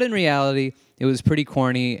 But in reality, it was pretty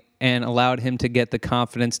corny and allowed him to get the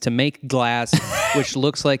confidence to make Glass, which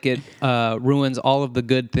looks like it ruins all of the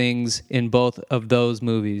good things in both of those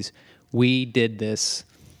movies. We did this,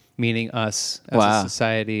 meaning us as a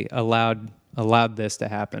society allowed this to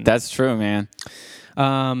happen. That's true, man.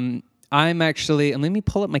 I'm actually, and let me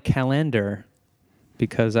pull up my calendar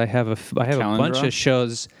because I have a bunch of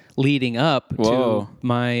shows leading up to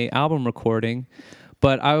my album recording,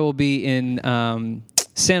 but I will be in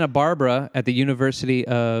Santa Barbara at the University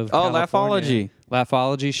of California.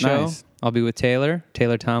 Laughology show. Nice. I'll be with Taylor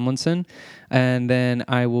Tomlinson, and then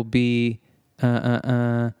I will be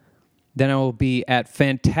at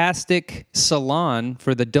Fantastic Salon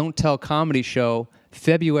for the Don't Tell Comedy Show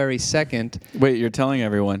February 2nd. Wait, you're telling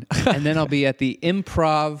everyone. And then I'll be at the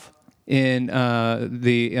Improv in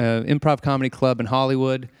the Improv Comedy Club in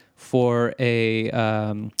Hollywood for a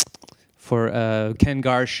Ken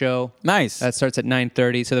Garr show. Nice. That starts at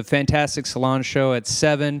 9:30. So the Fantastic Salon show at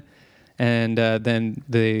 7, and then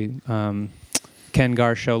the Ken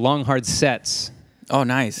Garr show, Long Hard Sets. Oh,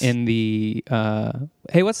 nice. In the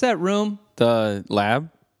hey, what's that room? The lab?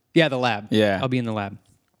 Yeah, the lab. Yeah. I'll be in the lab.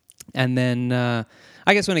 And then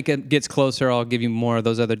I guess when it gets closer, I'll give you more of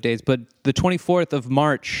those other dates. But the 24th of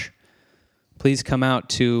March, please come out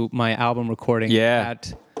to my album recording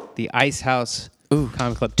at the Ice House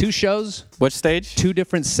Comedy Club. 2 shows. What stage? 2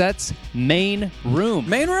 different sets. Main room.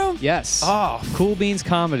 Main room? Yes. Oh, Cool Beans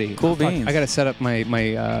Comedy. Cool Beans. I gotta set up my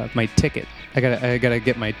ticket. I gotta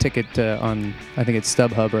get my ticket on. I think it's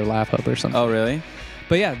StubHub or LaughHub or something. Oh, really?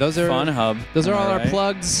 But yeah, those are Fun Hub. Those are all our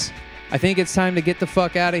plugs. I think it's time to get the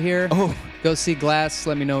fuck out of here. Oh. Go see Glass.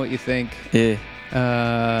 Let me know what you think. Yeah.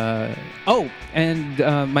 And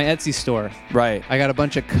my Etsy store. Right. I got a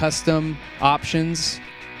bunch of custom options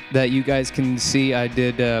that you guys can see. I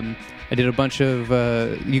did a bunch of.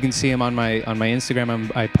 You can see them on my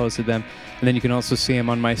Instagram. I posted them, and then you can also see them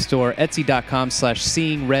on my store,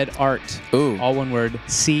 Etsy.com/SeeingRedArt. Ooh. All one word.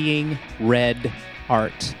 Seeing Red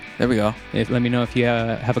Art. There we go. Let me know if you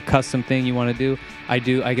have a custom thing you want to do. I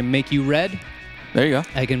can make you red, There you go.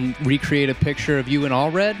 I can recreate a picture of you in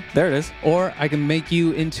all red. There it is. Or I can make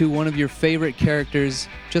you into one of your favorite characters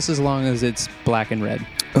just as long as it's black and red.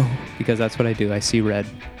 Oh. Because that's what I do. I see red.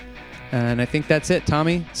 And I think that's it.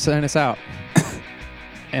 Tommy, sign us out.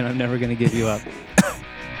 And I'm never going to give you up.